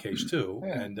Unabomb case too.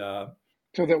 Yeah. And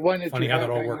so that one that funny you how have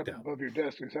that all hanging worked up out. above your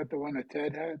desk, is that the one that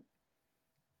Ted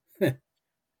had?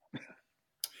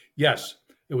 Yes,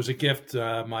 it was a gift.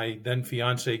 My then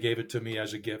fiance gave it to me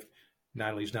as a gift.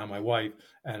 Natalie's now my wife,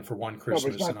 and for one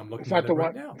Christmas, and I'm looking at it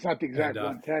right now. It's not the exact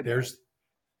one Ted had.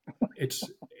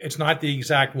 It's not the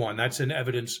exact one. That's in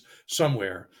evidence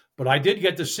somewhere. But I did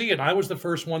get to see it. I was the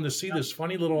first one to see this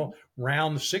funny little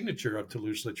round signature of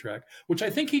Toulouse-Lautrec, which I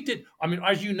think he did. I mean,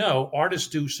 as you know, artists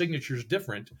do signatures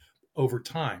different over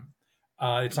time.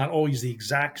 It's not always the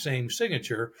exact same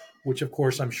signature, which, of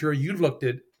course, I'm sure you've looked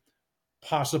at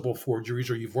possible forgeries,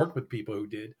 or you've worked with people who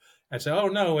did, and say, oh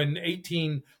no, in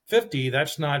 1850,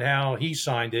 that's not how he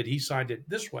signed it. He signed it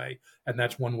this way. And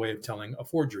that's one way of telling a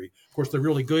forgery. Of course, the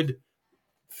really good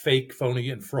fake, phony,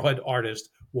 and fraud artist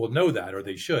will know that, or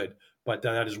they should. But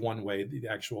that is one way, the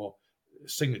actual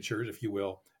signatures, if you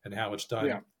will, and how it's Yeah,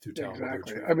 done to tell whether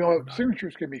it's exactly. real I mean, well, or not.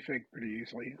 signatures can be faked pretty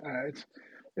easily.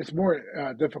 It's more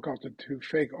difficult to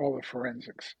fake all the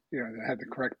forensics. That had the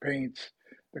correct paints,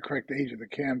 the correct age of the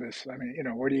canvas. I mean,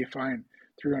 where do you find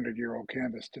 300-year-old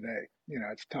canvas today?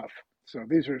 It's tough. So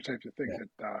these are the types of things Yeah.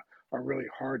 that are really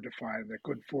hard to find that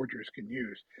good forgers can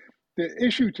use. The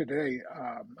issue today,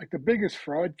 like the biggest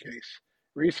fraud case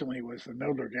recently was the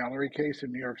Noodler Gallery case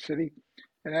in New York City,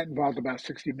 and that involved about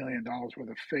 $60 million worth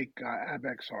of fake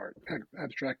ABEX art,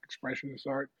 abstract expressionist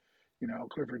art.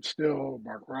 Clifford Still,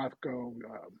 Mark Rothko,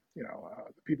 the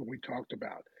people we talked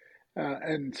about.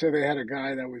 And so they had a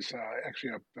guy that was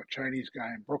actually a Chinese guy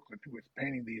in Brooklyn who was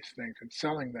painting these things and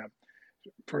selling them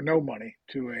for no money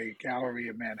to a gallery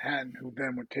in Manhattan, who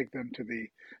then would take them to the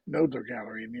Noodler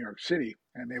Gallery in New York City,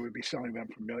 and they would be selling them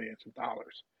for millions of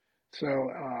dollars.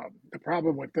 So the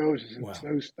problem with those is Wow.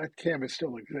 that canvas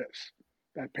still exists,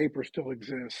 that paper still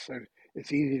exists, and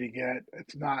it's easy to get.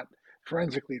 It's not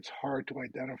forensically; it's hard to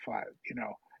identify.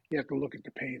 You have to look at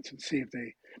the paints and see if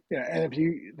they, and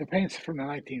if the paints from the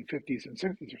 1950s and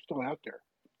 60s are still out there,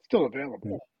 still available.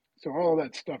 Yeah. So all of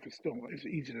that stuff is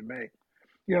easy to make.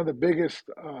 The biggest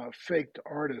faked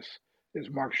artist is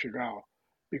Marc Chagall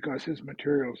because his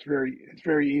material is it's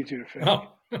very easy to fake.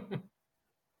 Oh.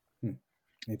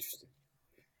 Interesting.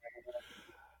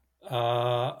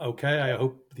 Okay. I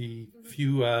hope the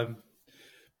few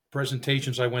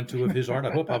presentations I went to of his art,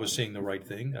 I hope I was seeing the right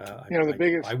thing.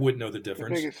 I would know the the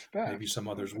difference. biggest theft, Maybe some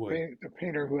others would. the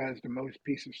painter who has the most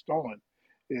pieces stolen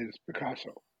is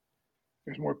Picasso.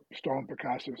 There's more stolen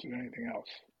Picassos than anything else,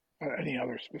 any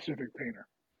other specific painter.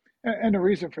 And the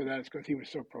reason for that is because he was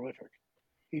so prolific.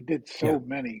 He did Yeah. so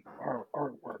many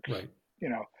artworks. Right.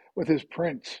 With his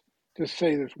prints. Just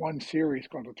say there's one series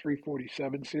called the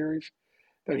 347 series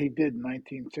that he did in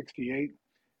 1968,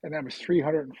 and that was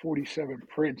 347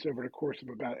 prints over the course of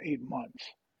about 8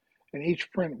 months. And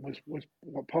each print was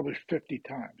published 50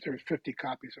 times. There was 50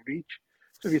 copies of each.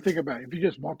 So if you think about it, if you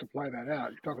just multiply that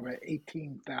out, you're talking about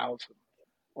 18,000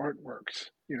 artworks.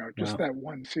 Just Wow. that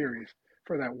one series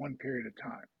for that one period of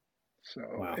time. So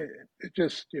Wow. it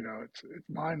just it's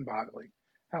mind-boggling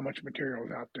how much material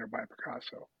is out there by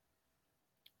Picasso.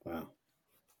 Wow.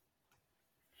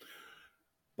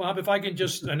 Bob, if I can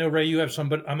just, I know, Ray, you have some,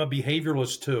 but I'm a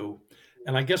behavioralist too.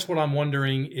 And I guess what I'm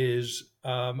wondering is,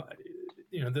 there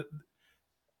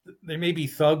may be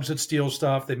thugs that steal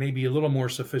stuff. They may be a little more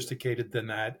sophisticated than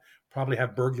that, probably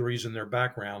have burglaries in their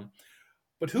background.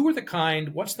 But who are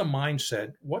what's the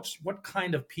mindset? What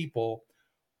kind of people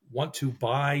want to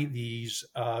buy these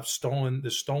stolen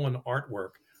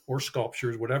artwork or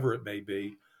sculptures, whatever it may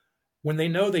be, when they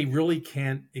know they really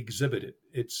can't exhibit it?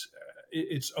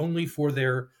 It's only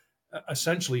for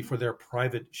essentially for their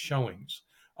private showings.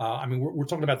 We're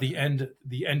talking about the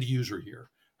end user here.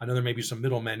 I know there may be some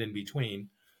middlemen in between,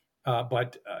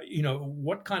 but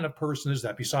what kind of person is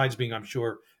that? Besides being, I'm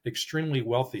sure, extremely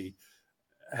wealthy,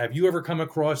 have you ever come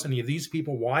across any of these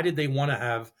people? Why did they want to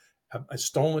have a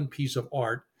stolen piece of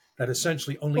art that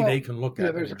essentially only they can look at?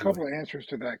 Yeah, there's a couple of answers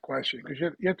to that question because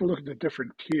you have to look at the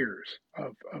different tiers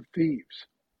of thieves,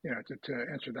 to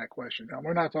answer that question. Now,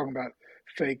 we're not talking about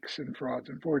fakes and frauds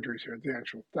and forgeries here, the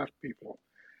actual theft people.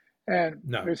 And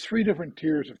No. there's three different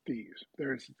tiers of thieves.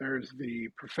 There's the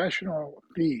professional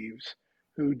thieves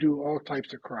who do all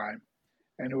types of crime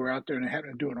and who are out there and they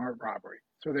happen to do an art robbery.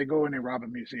 So they go and they rob a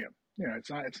museum.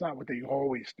 It's not what they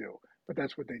always do, but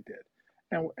that's what they did.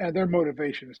 And their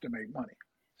motivation is to make money.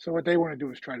 So what they want to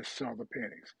do is try to sell the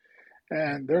paintings.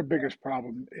 And their biggest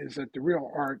problem is that the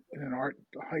real art in an art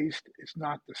heist is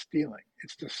not the stealing,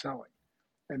 it's the selling.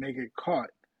 And they get caught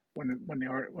when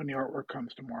the artwork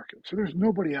comes to market. So there's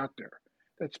nobody out there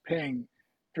that's paying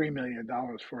 $3 million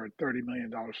for a $30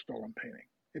 million stolen painting.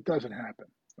 It doesn't happen.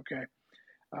 Okay.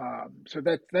 So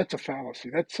that's a fallacy.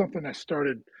 That's something that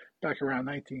started back around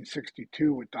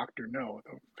 1962 with Dr. No,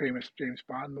 the famous James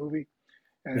Bond movie.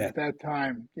 And Yeah. at that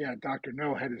time, Dr.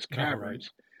 No had his caverns,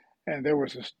 right. and there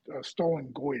was a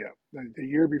stolen Goya. The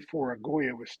year before, a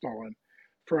Goya was stolen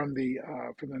from the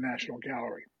National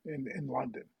Gallery in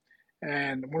London.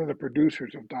 And one of the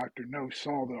producers of Dr. No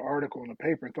saw the article in the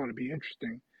paper and thought it'd be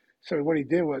interesting. So what he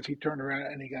did was he turned around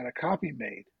and he got a copy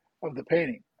made of the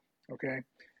painting, okay?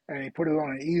 And he put it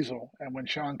on an easel. And when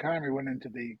Sean Connery went into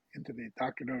the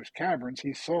Dr. No's caverns,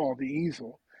 he saw the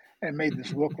easel and made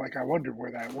this look like I wondered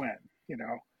where that went,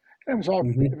 And it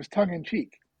Hmm. was tongue in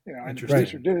cheek, and the Right,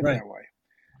 producer did it right, that way.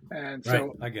 And Right.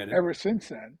 so I get it. ever since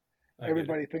then, I get it.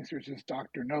 everybody thinks there's this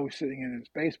Dr. No sitting in his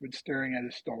basement staring at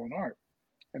his stolen art.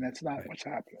 And that's not Right. what's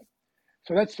happening.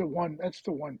 So that's the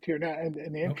one tier. Now, and the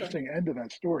Okay. interesting end of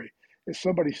that story is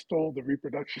somebody stole the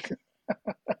reproduction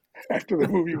after the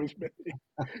movie was made.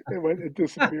 It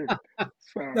disappeared.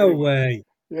 So No anyway, way.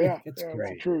 yeah, That's yeah, it's the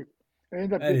great. truth. They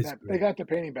ended up That getting is that. They great. got the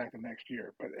painting back the next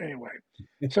year, but anyway.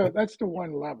 So that's the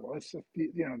one level. That's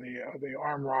the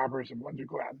armed robbers and ones who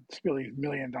go out and steal these $1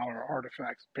 million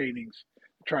artifacts, paintings,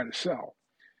 to try to sell.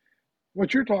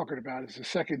 What you're talking about is the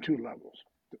second two levels.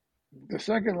 The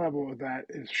second level of that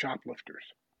is shoplifters.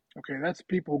 Okay, that's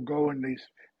people who go in these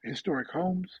historic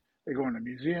homes, they go into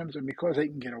museums, and because they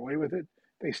can get away with it,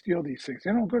 they steal these things.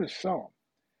 They don't go to sell them.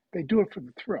 They do it for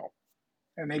the thrill,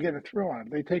 and they get a thrill out of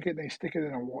it. They take it and they stick it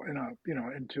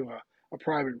into a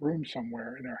private room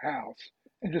somewhere in their house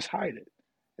and just hide it.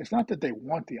 It's not that they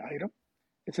want the item;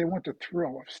 it's they want the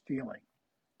thrill of stealing.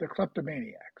 They're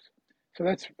kleptomaniacs. So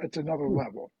that's another Hmm.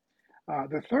 level.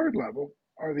 The third level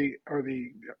are the.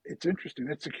 It's interesting.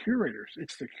 It's the curators.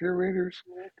 It's the curators,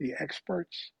 the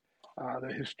experts,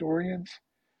 the historians,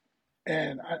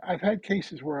 and I've had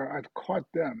cases where I've caught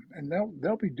them, and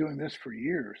they'll be doing this for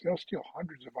years. They'll steal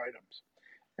hundreds of items,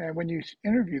 and when you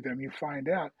interview them, you find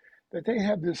out that they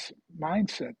have this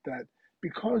mindset that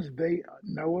because they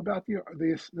know about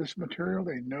this material,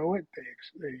 they know it,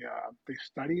 they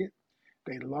study it,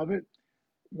 they love it.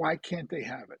 Why can't they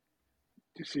have it?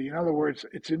 You see, in other words,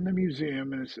 it's in the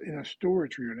museum and it's in a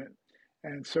storage unit,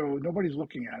 and so nobody's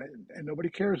looking at it and nobody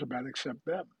cares about it except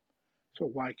them. So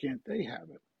why can't they have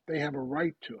it? They have a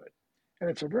right to it, and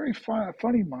it's a very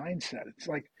funny mindset. It's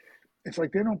like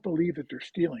they don't believe that they're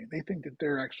stealing. They think that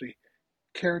they're actually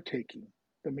caretaking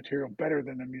the material better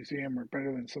than a museum or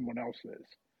better than someone else is,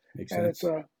 Makes and it's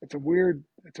sense. a it's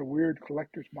a weird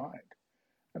collector's mind,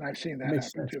 and I've seen That that makes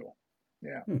happen sense. too.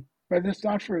 Yeah, Hmm. but that's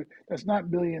not $1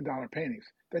 million paintings.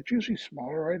 That's usually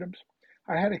smaller items.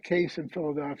 I had a case in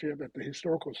Philadelphia at the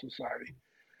Historical Society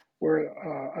where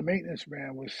a maintenance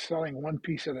man was selling one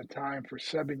piece at a time for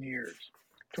 7 years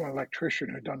to an electrician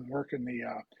who'd done work in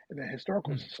the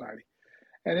Historical Hmm. Society.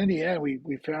 And in the end,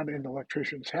 we found in the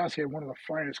electrician's house he had one of the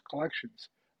finest collections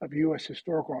of U.S.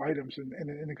 historical items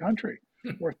in the country,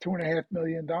 worth $2.5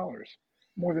 million,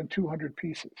 more than 200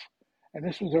 pieces. And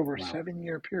this was over a Wow. 7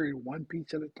 year period, one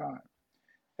piece at a time.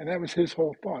 And that was his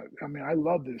whole thought. I mean, I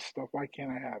love this stuff. Why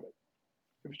can't I have it?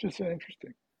 It was just so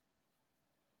interesting.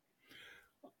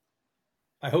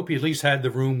 I hope he at least had the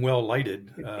room well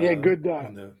lighted He had good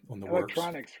on the works.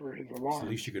 electronics for his It's the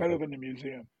least alarms, you could better hope. than the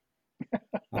museum.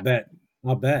 I'll bet.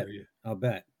 I'll bet. There you I'll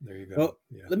bet. there you go. Well,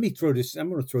 Yeah. let me throw this. I'm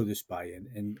going to throw this by you,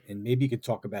 and maybe you can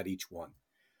talk about each one.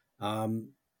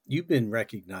 Um, you've been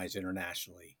recognized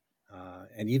internationally,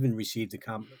 and even received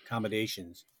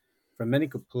accommodations from many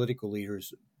political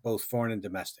leaders, both foreign and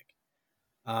domestic,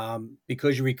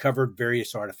 because you recovered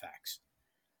various artifacts.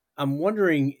 I'm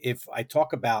wondering if I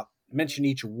mention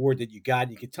each award that you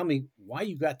got, you can tell me why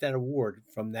you got that award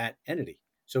from that entity.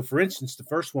 So, for instance, the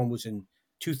first one was in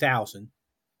 2000.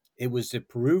 It was the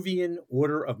Peruvian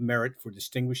Order of Merit for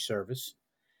Distinguished Service,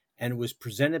 and it was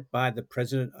presented by the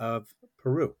president of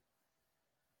Peru.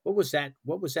 What was that?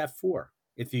 What was that for?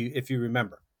 If you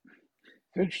remember.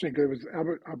 It's interesting because it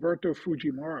was Alberto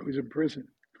Fujimori who's in prison.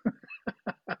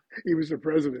 He was the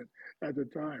president at the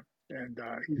time, and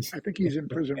I think he's in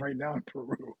prison right now in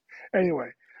Peru.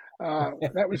 Anyway,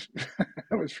 that was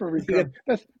that was for recovery.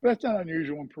 That's not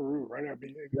unusual in Peru, right? I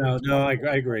mean, No, it's no, one I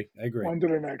agree. I agree. one to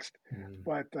the next. Mm.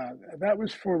 But that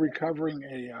was for recovering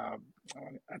a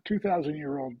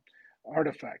 2,000-year-old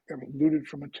artifact that was looted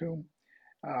from a tomb.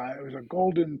 It was a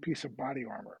golden piece of body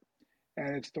armor,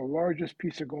 and it's the largest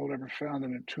piece of gold ever found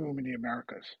in a tomb in the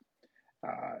Americas.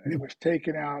 It Hmm. was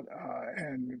taken out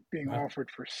and being Wow. offered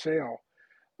for sale.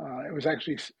 It was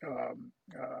actually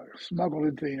smuggled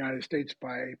into the United States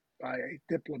by a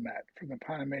diplomat from the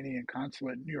Panamanian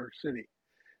consulate in New York City.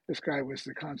 This guy was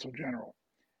the consul general,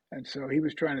 and so he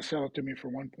was trying to sell it to me for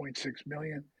 1.6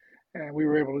 million. And we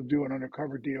were able to do an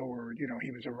undercover deal where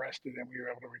he was arrested, and we were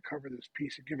able to recover this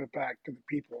piece and give it back to the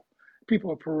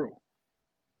people of Peru.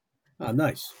 Oh,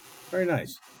 nice. Very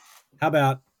nice. How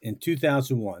about in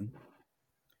 2001,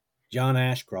 John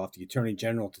Ashcroft, the Attorney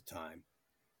General at the time,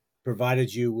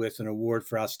 provided you with an award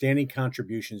for outstanding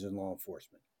contributions in law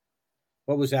enforcement.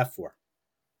 What was that for?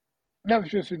 That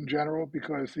was just in general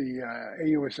because the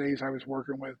AUSAs I was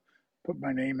working with put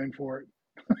my name in for it.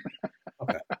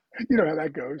 Okay. You know how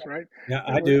that goes, right? Yeah,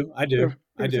 It I was, do. I do. it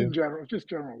I was in do. general, just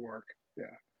general work. Yeah.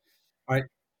 All right.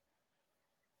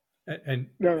 And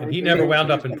he never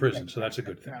wound up in prison, so that's a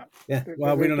good thing. Yeah.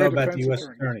 Well, we don't know about the U.S.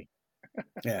 attorney.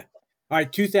 Yeah. All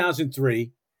right.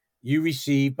 2003, you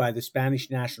received by the Spanish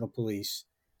National Police.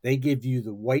 They give you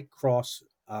the White Cross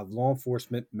of Law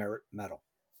Enforcement Merit Medal.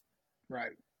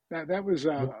 Right. That was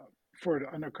for an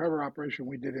undercover operation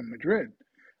we did in Madrid.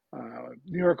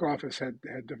 New York office had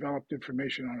developed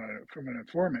information from an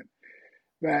informant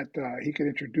that he could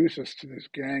introduce us to this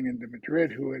gang in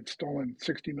Madrid who had stolen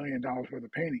 $60 million worth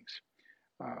of paintings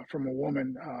from a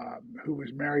woman who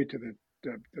was married to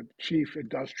the chief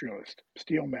industrialist,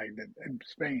 steel magnate in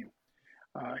Spain.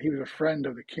 He was a friend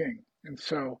of the king. And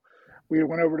so we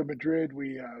went over to Madrid.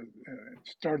 We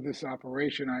started this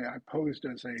operation. I posed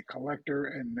as a collector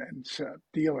and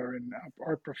dealer and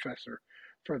art professor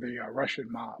for the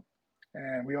Russian mob.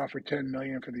 And we offered 10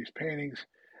 million for these paintings.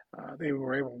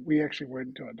 We actually went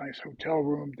into a nice hotel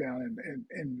room down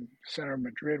in center of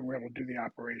Madrid and were able to do the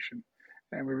operation.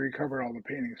 And we recovered all the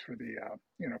paintings for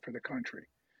the country.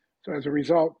 So as a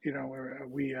result,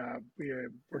 we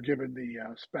were given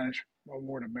the Spanish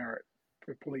Award of Merit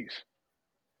for police.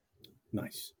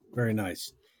 Nice, very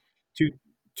nice.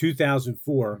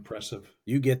 2004, impressive.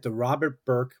 You get the Robert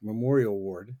Burke Memorial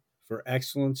Award for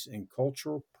excellence in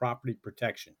cultural property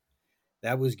protection.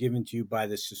 That was given to you by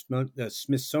the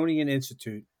Smithsonian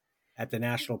Institute at the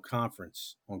National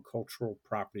Conference on Cultural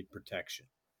Property Protection.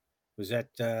 Was that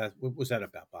what was that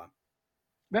about, Bob?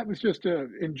 That was just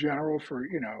in general for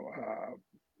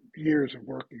years of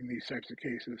working these types of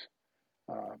cases,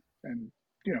 and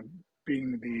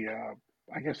being the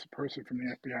the person from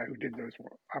the FBI who did those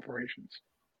operations.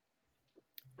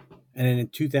 And then in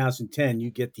 2010,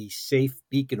 you get the Safe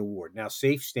Beacon Award. Now,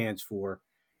 SAFE stands for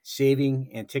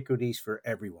Saving Antiquities for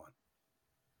Everyone.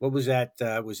 What was that?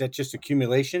 Was that just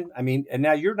accumulation? I mean, and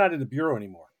now you're not in the Bureau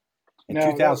anymore. In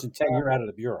 2010, you're out of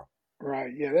the Bureau.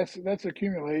 Right. Yeah, that's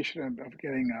accumulation of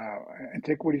getting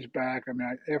antiquities back. I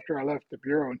mean, after I left the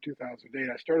Bureau in 2008,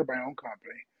 I started my own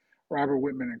company, Robert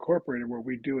Wittman Incorporated, where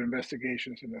we do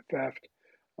investigations into theft,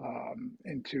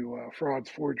 into frauds,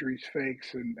 forgeries,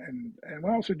 fakes, and we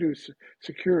also do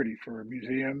security for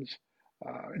museums,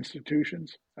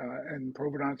 institutions, and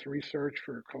provenance research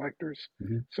for collectors.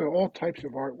 Mm-hmm. So all types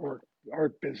of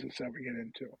art business that we get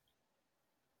into.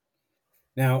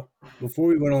 Now, before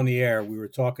we went on the air, we were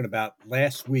talking about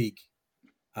last week.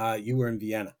 You were in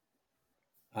Vienna.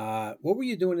 What were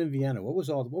you doing in Vienna? What was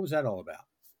that all about?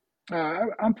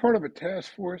 I'm part of a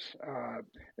task force.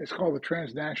 It's called the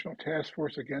Transnational Task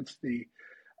Force against the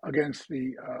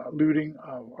looting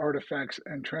of artifacts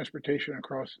and transportation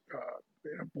across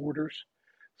borders.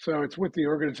 So it's with the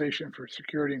Organization for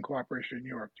Security and Cooperation in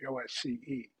Europe, the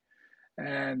OSCE.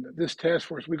 And this task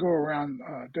force, we go around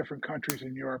different countries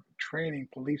in Europe, training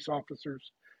police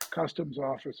officers, customs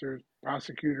officers,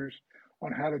 prosecutors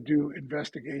on how to do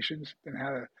investigations and how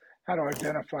to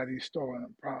identify these stolen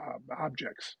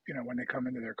objects, when they come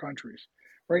into their countries.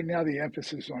 Right now, the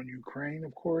emphasis is on Ukraine,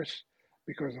 of course,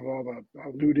 because of all the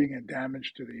looting and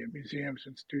damage to the museums,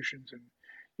 institutions. In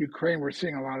Ukraine, we're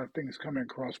seeing a lot of things coming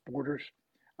across borders,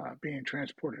 being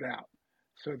transported out.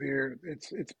 So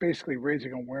it's basically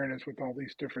raising awareness with all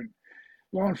these different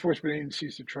law enforcement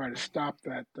agencies to try to stop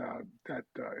that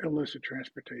illicit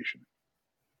transportation.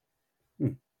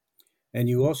 And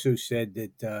you also said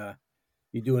that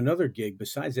you do another gig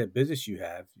besides that business you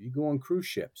have. You go on cruise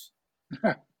ships.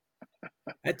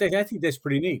 I think that's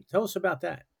pretty neat. Tell us about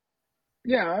that.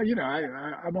 Yeah,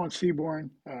 I'm on Seabourn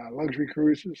luxury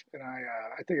cruises, and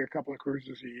I take a couple of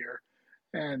cruises a year.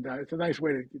 And it's a nice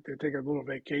way to take a little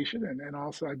vacation. And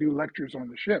also I do lectures on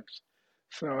the ships.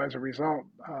 So as a result,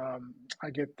 I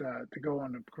get to go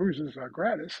on the cruises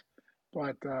gratis,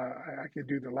 but I can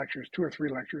do the lectures, 2 or 3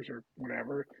 lectures or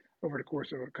whatever, over the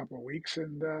course of a couple of weeks.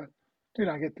 And,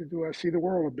 I get to see the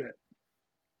world a bit.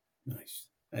 Nice.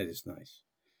 That is nice.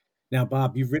 Now,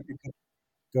 Bob, you've written.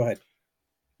 Go ahead.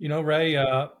 Ray,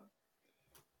 I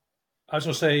was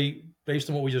going to say, based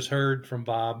on what we just heard from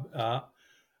Bob,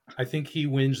 I think he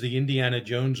wins the Indiana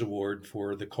Jones Award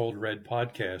for the Cold Red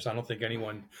podcast. I don't think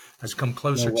anyone has come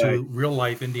closer to real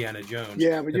life Indiana Jones.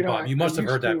 Yeah, but Bob. You must have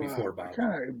heard that before, Bob. I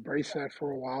kind of embraced that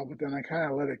for a while, but then I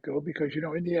kind of let it go because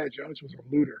Indiana Jones was a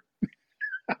looter,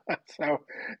 so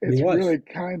it's really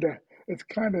kind of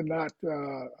not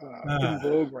in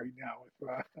vogue right now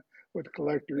with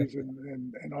collectors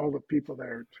and all the people that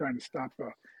are trying to stop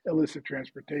illicit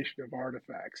transportation of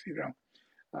artifacts.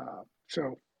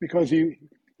 So because he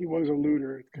was a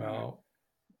looter. It's kind of,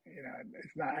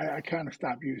 it's not. I kind of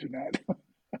stopped using that.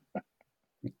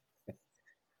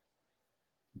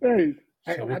 Hey,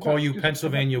 so we'll call you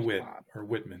Pennsylvania Wit or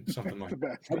Wittman, something like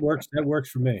that. That works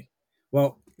for me.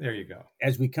 Well, There you go.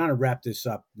 As we kind of wrap this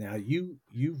up, now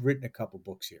you've written a couple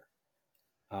books here.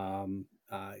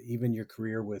 Even your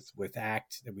career with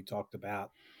ACT that we talked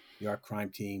about, the Art Crime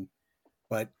Team,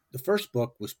 but the first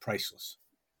book was priceless.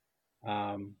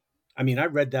 I mean, I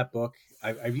read that book.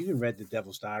 I've even read The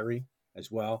Devil's Diary as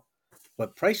well,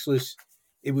 but priceless.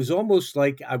 It was almost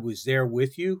like I was there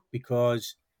with you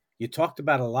because you talked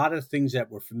about a lot of things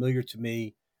that were familiar to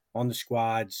me on the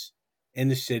squads, in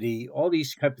the city, all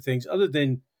these type of things, other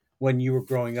than when you were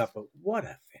growing up. But what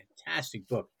a fantastic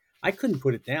book! I couldn't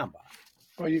put it down, Bob.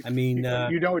 Well, you I mean,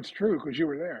 you know it's true because you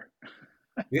were there.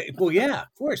 well, yeah,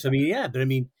 of course. I mean, yeah, but I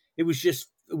mean, it was just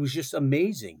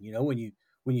amazing,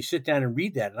 when you sit down and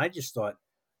read that, and I just thought,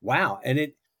 wow,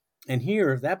 and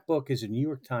here that book is a New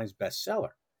York Times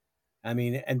bestseller. I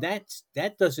mean, and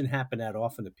that doesn't happen that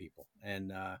often to people,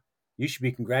 and you should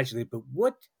be congratulated. But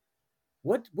what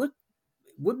what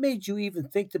what made you even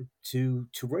think to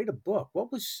write a book?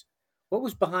 What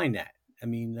was behind that? I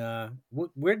mean,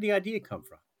 where did the idea come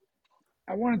from?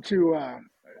 I wanted to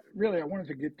really I wanted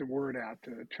to get the word out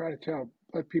to try to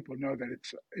let people know that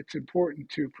it's important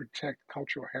to protect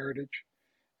cultural heritage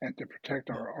and to protect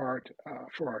Yeah. our art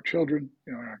for our children,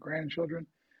 and our grandchildren.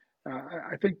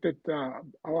 I think that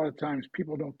a lot of times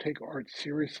people don't take art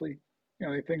seriously.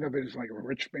 They think of it as like a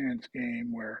rich man's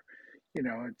game where,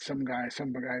 it's some guy's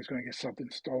going to get something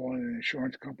stolen and the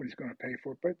insurance company's going to pay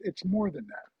for it. But it's more than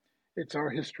that. It's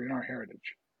our history and our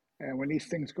heritage. And when these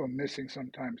things go missing,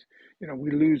 sometimes,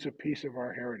 we lose a piece of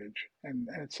our heritage, and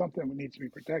it's something that needs to be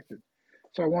protected.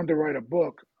 So I wanted to write a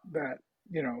book that,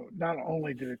 not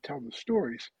only did it tell the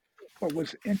stories, but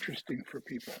was interesting for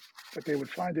people, that they would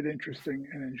find it interesting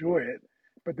and enjoy it,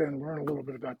 but then learn a little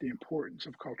bit about the importance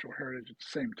of cultural heritage at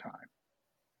the same time.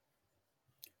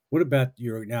 What about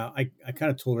your now? I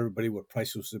kind of told everybody what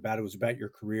Priceless was about. It was about your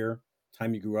career,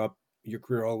 time you grew up, your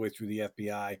career all the way through the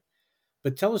FBI.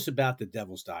 But tell us about The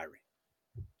Devil's Diary.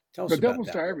 Tell The us about Devil's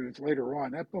that book. Diary was later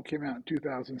on. That book came out in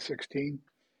 2016,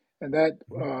 and that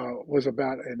Mhm. was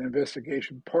about an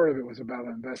investigation. Part of it was about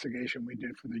an investigation we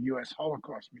did for the U.S.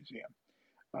 Holocaust Museum.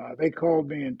 They called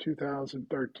me in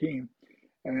 2013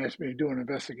 and asked me to do an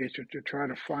investigation to try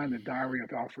to find the diary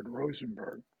of Alfred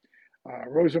Rosenberg.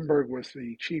 Rosenberg was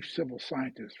the chief civil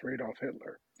scientist for Adolf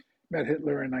Hitler. Met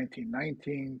Hitler in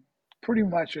 1919, pretty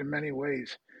much in many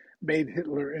ways made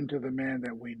Hitler into the man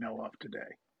that we know of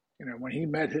today. When he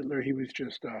met Hitler, he was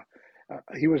just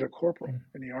he was a corporal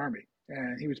in the army,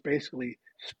 and he was basically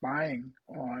spying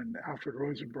on Alfred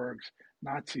Rosenberg's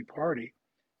Nazi party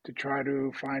to try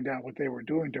to find out what they were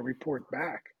doing to report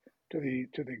back to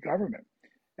the government.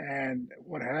 And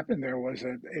what happened there was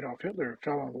that Adolf Hitler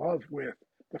fell in love with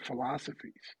the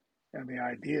philosophies and the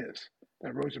ideas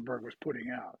that Rosenberg was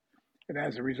putting out. And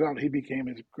as a result, he became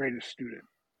his greatest student.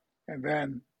 And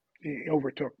then he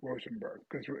overtook Rosenberg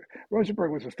because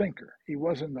Rosenberg was a thinker. He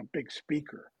wasn't a big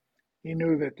speaker. He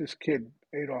knew that this kid,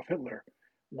 Adolf Hitler,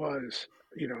 was,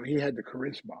 he had the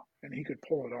charisma and he could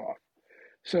pull it off.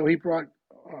 So he brought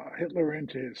Hitler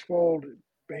into his fold,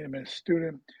 made him his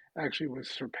student, actually was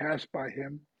surpassed by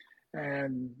him.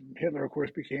 And Hitler, of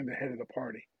course, became the head of the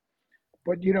party.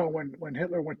 But when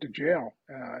Hitler went to jail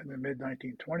in the mid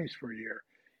 1920s for a year,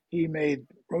 he made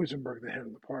Rosenberg the head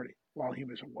of the party while he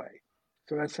was away.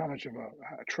 So that's how much of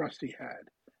a trust he had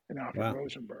in Alfred Wow.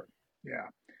 Rosenberg. Yeah.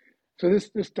 So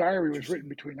this diary was written Interesting.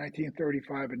 between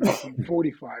 1935 and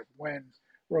 1945 when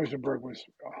Rosenberg was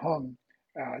hung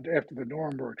after the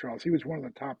Nuremberg trials. He was one of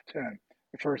the top 10,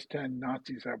 the first 10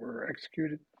 Nazis that were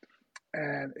executed,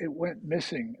 and it went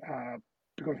missing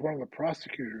because one of the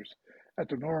prosecutors at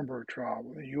the Nuremberg trial,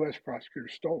 the U.S. prosecutor,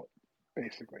 stole it,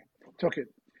 basically, took it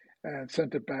and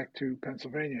sent it back to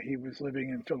Pennsylvania. He was living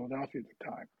in Philadelphia at the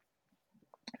time,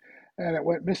 and it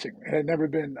went missing. It had never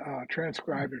been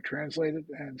transcribed or translated,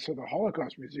 and so the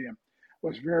Holocaust Museum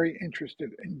was very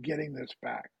interested in getting this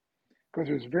back because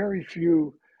there's very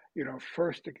few,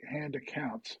 first-hand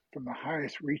accounts from the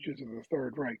highest reaches of the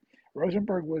Third Reich.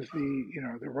 Rosenberg was the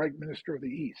Reich Minister of the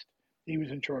East. He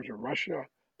was in charge of Russia,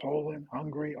 Poland,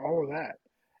 Hungary, all of that,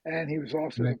 and he was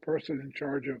also the Right. person in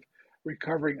charge of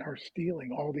recovering or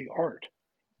stealing all the art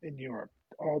in Europe,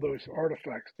 all those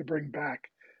artifacts to bring back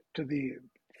to the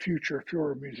future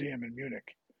Fuhrer Museum in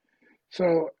Munich.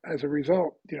 So as a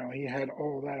result, he had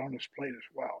all of that on his plate as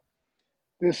well.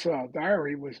 This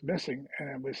diary was missing,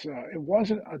 and it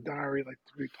wasn't a diary like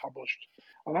to be published.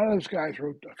 A lot of those guys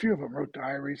wrote, a few of them wrote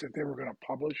diaries that they were going to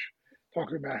publish,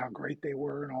 talking about how great they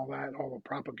were and all that, all the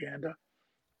propaganda.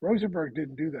 Rosenberg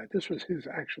didn't do that. This was his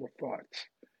actual thoughts.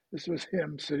 This was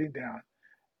him sitting down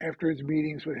after his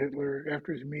meetings with Hitler,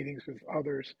 after his meetings with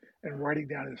others, and writing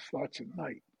down his thoughts at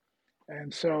night.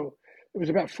 And so It was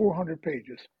about 400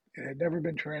 pages. It had never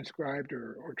been transcribed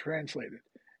or translated.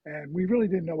 And we really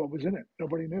didn't know what was in it.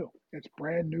 Nobody knew. It's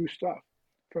brand new stuff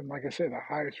from, like I said, the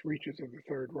highest reaches of the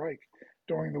Third Reich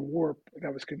during the war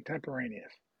that was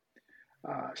contemporaneous.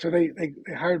 So they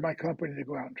hired my company to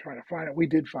go out and try to find it. We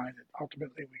did find it.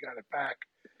 Ultimately, we got it back.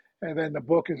 And then the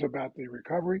book is about the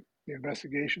recovery, the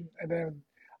investigation, and then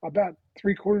about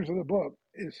three-quarters of the book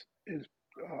is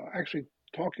actually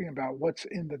talking about what's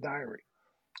in the diary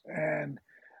and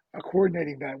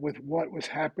coordinating that with what was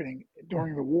happening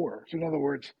during the war. So in other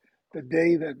words, the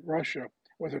day that Russia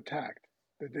was attacked,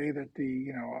 the day that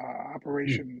the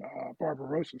Operation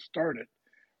Barbarossa started,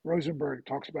 Rosenberg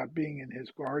talks about being in his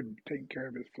garden, taking care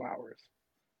of his flowers,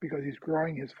 because he's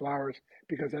growing his flowers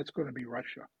because that's going to be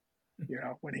Russia.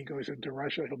 When he goes into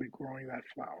Russia, he'll be growing that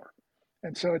flower,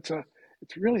 and so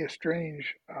it's really a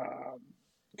strange,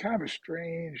 kind of a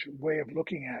strange way of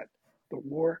looking at the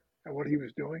war and what he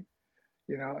was doing.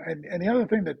 And the other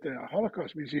thing that the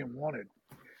Holocaust Museum wanted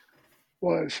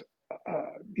was,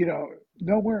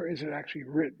 nowhere is it actually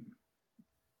written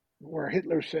where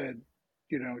Hitler said,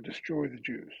 destroy the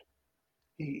Jews.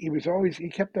 He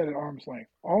kept that at arm's length.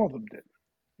 All of them did.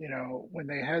 When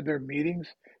they had their meetings,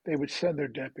 they would send their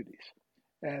deputies,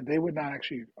 and they would not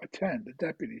actually attend. The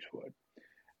deputies would,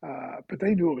 but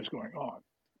they knew what was going on.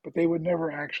 But they would never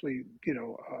actually,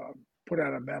 put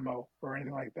out a memo or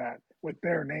anything like that with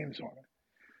their names on it.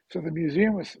 So the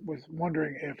museum was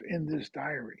wondering if in this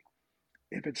diary,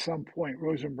 if at some point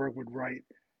Rosenberg would write,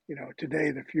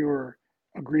 today the Fuhrer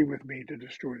agreed with me to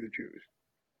destroy the Jews,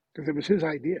 because it was his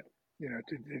idea,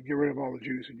 to get rid of all the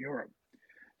Jews in Europe.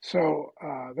 So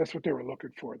that's what they were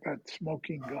looking for, that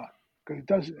smoking gun,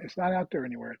 because it's not out there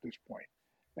anywhere at this point,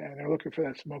 and they're looking for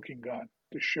that smoking gun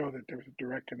to show that there was a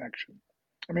direct connection.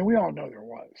 I mean, we all know there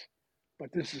was, but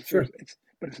Sure.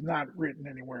 it's not written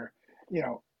anywhere,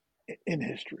 in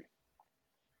history.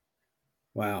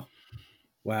 Wow.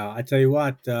 I tell you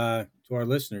what, to our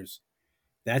listeners,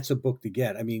 that's a book to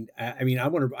get. I mean, I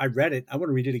read it. I want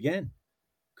to read it again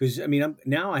because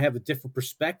now I have a different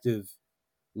perspective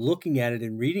looking at it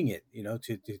and reading it,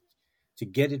 to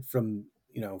get it from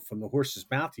the horse's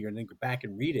mouth here and then go back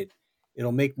and read it.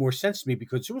 It'll make more sense to me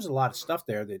because there was a lot of stuff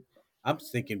there that I'm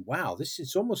thinking, wow, this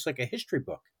is almost like a history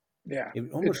book. Yeah,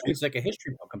 It almost reads like a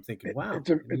history book. I'm thinking, wow.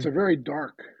 It's a very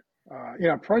dark.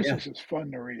 Priceless Yeah. is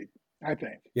fun to read. I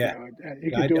think. Yeah. And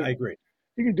you Yeah, can do I it. agree.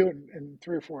 You can do it in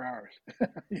 3 or 4 hours.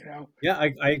 Yeah,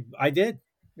 I did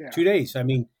Yeah. 2 days. I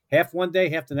mean, half one day,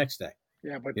 half the next day.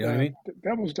 Yeah, but You know what I mean?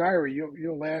 Devil's Diary,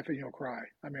 you'll laugh and you'll cry.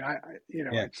 I mean,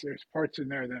 Yeah. there's parts in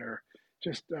there that are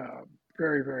just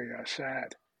very very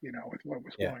sad. With what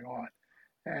was Yeah. going on.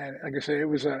 And like I say, it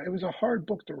was a hard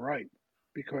book to write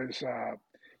because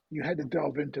you had to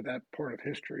delve into that part of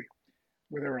history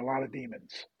where there were a lot of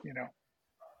demons.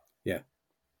 Yeah.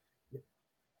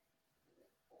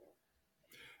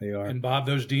 They are. And Bob,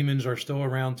 those demons are still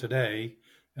around today.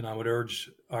 And I would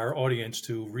urge our audience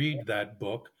to read that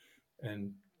book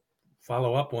and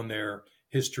follow up on their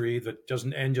history that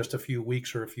doesn't end just a few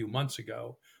weeks or a few months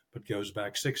ago, but goes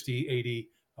back 60, 80,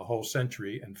 a whole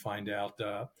century, and find out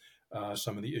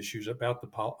some of the issues about the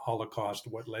Holocaust,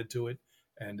 what led to it,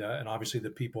 and obviously the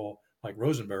people like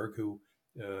Rosenberg who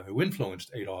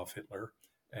influenced Adolf Hitler.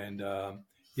 And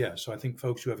so I think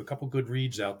folks who have a couple good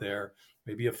reads out there,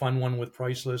 maybe a fun one with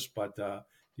Priceless, but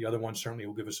the other one certainly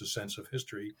will give us a sense of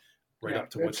history up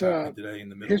to what's happening today in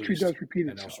the Middle history East does repeat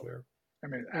and itself. elsewhere. I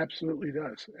mean, it absolutely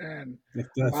does. And It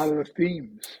a does. lot of the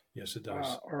themes Yes, it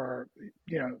does. are,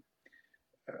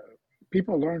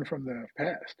 people learn from the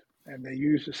past and they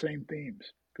use the same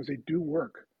themes because they do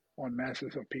work on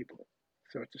masses of people.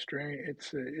 So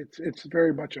it's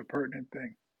very much a pertinent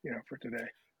thing, for today.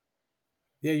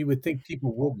 Yeah, you would think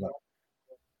people would know.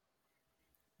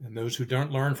 And those who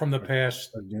don't learn from the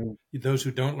past, Exactly.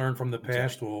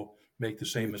 will make the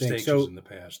You same would think. mistakes So as in the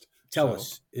past. tell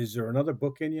us, is there another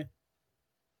book in you?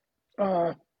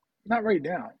 Not right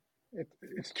now.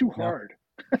 It's too No. hard.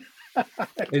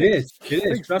 It is.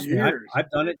 takes Trust me, years. I've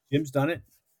done it. Jim's done it.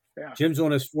 Yeah, Jim's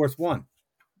on his fourth one.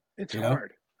 it's You know?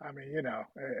 hard. I mean, It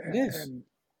is. and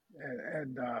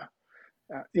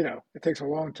it takes a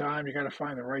long time. You got to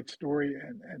find the right story,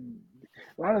 and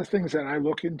a lot of the things that I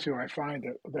look into, I find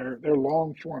that they're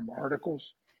long form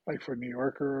articles, like for New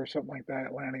Yorker or something like that,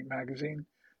 Atlantic Magazine.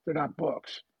 They're not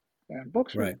books, and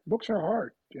Right. books are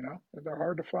hard. They're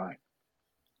hard to find.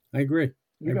 I agree.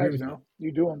 You I agree guys with know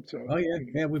you do them, so Oh yeah,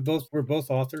 yeah. We're both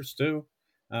authors too.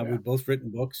 yeah. We've both written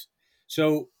books.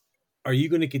 So, are you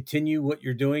going to continue what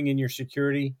you're doing in your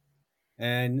security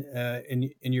and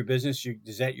in your business?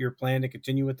 Is that your plan to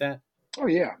continue with that? Oh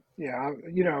yeah, yeah.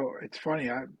 It's funny.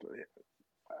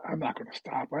 I'm not going to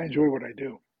stop. I enjoy what I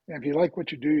do. And if you like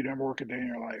what you do, you never work a day in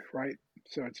your life, right?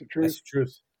 So it's the That's truth. the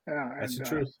truth. That's And the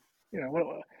truth.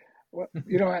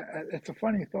 it's a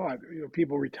funny thought.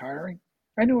 People retiring.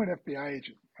 I knew an FBI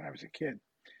agent when I was a kid,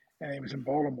 and he was in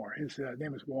Baltimore. His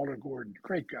name was Walter Gordon.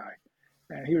 Great guy,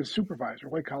 and he was a supervisor,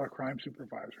 white collar crime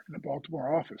supervisor in the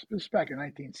Baltimore office. This is back in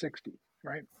 1960,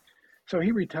 right? So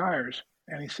he retires,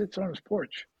 and he sits on his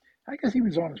porch. I guess he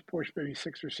was on his porch maybe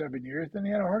 6 or 7 years. Then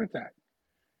he had a heart attack.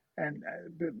 And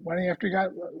after he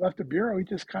left the bureau, he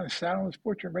just kind of sat on his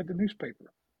porch and read the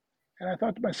newspaper. And I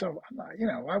thought to myself,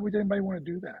 why would anybody want to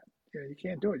do that? You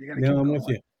can't do it. You got to keep I'm going. with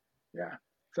you. Yeah.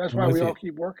 So that's I'm why with we you. all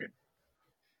keep working.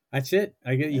 That's it.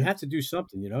 You Yeah. have to do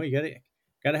something. You got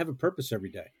to have a purpose every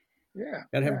day. Yeah.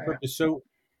 Got to have a purpose. So,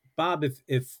 Bob, if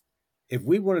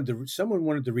someone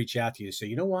wanted to reach out to you, say,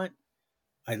 you know what,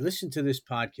 I listened to this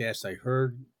podcast. I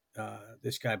heard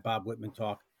this guy Bob Wittman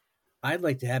talk. I'd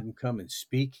like to have him come and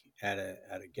speak at a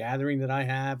gathering that I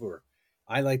have, or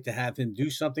I like to have him do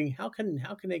something. How can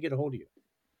they get a hold of you?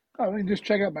 Oh, and just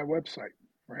check out my website,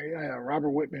 right?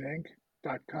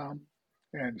 RobertWhittmanInc.com,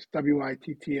 and it's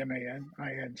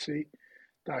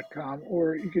WITTMANINC.com,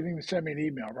 or you can even send me an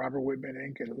email,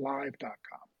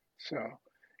 RobertWhittmanInc@live.com. So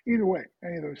either way,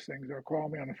 any of those things, or call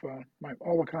me on the phone.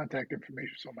 All the contact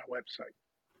information is on my website.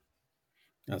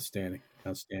 Outstanding.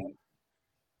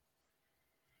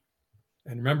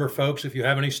 And remember, folks, if you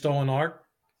have any stolen art,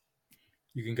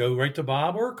 you can go right to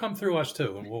Bob or come through us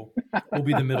too, and we'll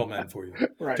be the middleman for you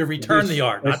Right. to return the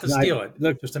art, not to steal it.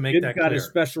 Look, just to make Jim's that got clear. a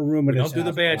special room in We his don't do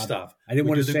the house, bad Bob. stuff. I didn't We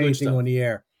want do to the say good anything stuff. on the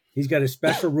air. He's got a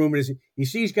special room in his. You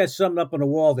see, he's got something up on the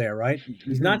wall there, right?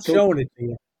 He's not showing it to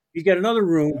you. He's got another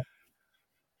room.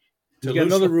 He's got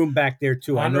another room back there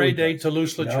too. Henri de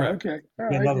Toulouse-Lautrec. Okay. All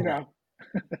right.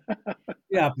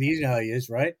 Yeah, but you know how he is,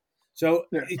 right? So,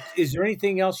 Yeah. is there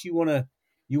anything else you want to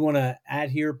add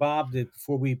here, Bob,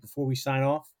 before we sign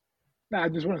off? No, I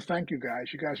just want to thank you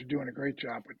guys. You guys are doing a great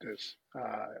job with this.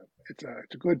 It's a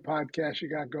good podcast you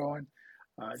got going.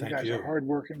 You guys are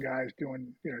hardworking guys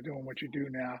doing what you do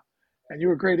now, and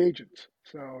you're great agents.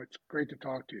 So it's great to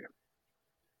talk to you.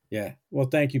 Yeah. Well,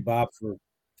 thank you, Bob.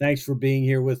 Thanks for being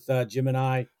here with Jim and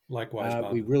I. Likewise,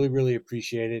 Bob. We really, really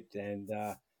appreciate it. And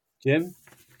Jim,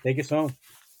 take us home.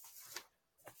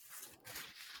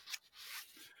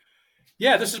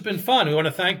 Yeah, this has been fun. We want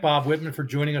to thank Bob Wittman for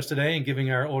joining us today and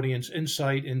giving our audience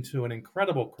insight into an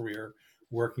incredible career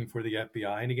working for the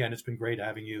FBI. And again, it's been great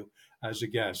having you as a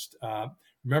guest.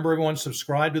 Remember, everyone,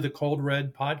 subscribe to the Cold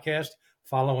Red Podcast.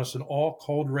 Follow us on all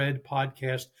Cold Red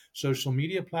Podcast social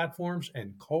media platforms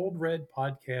and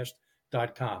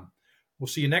coldredpodcast.com. We'll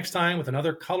see you next time with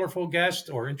another colorful guest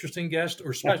or interesting guest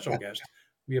or special guest.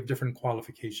 We have different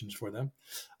qualifications for them.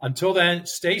 Until then,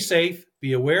 stay safe.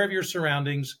 Be aware of your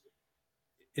surroundings.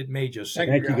 It may just.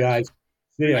 Thank you, guys.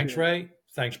 See ya. Thanks, Ray.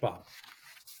 Thanks, Bob.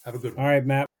 Have a good one. All right,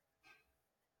 Matt.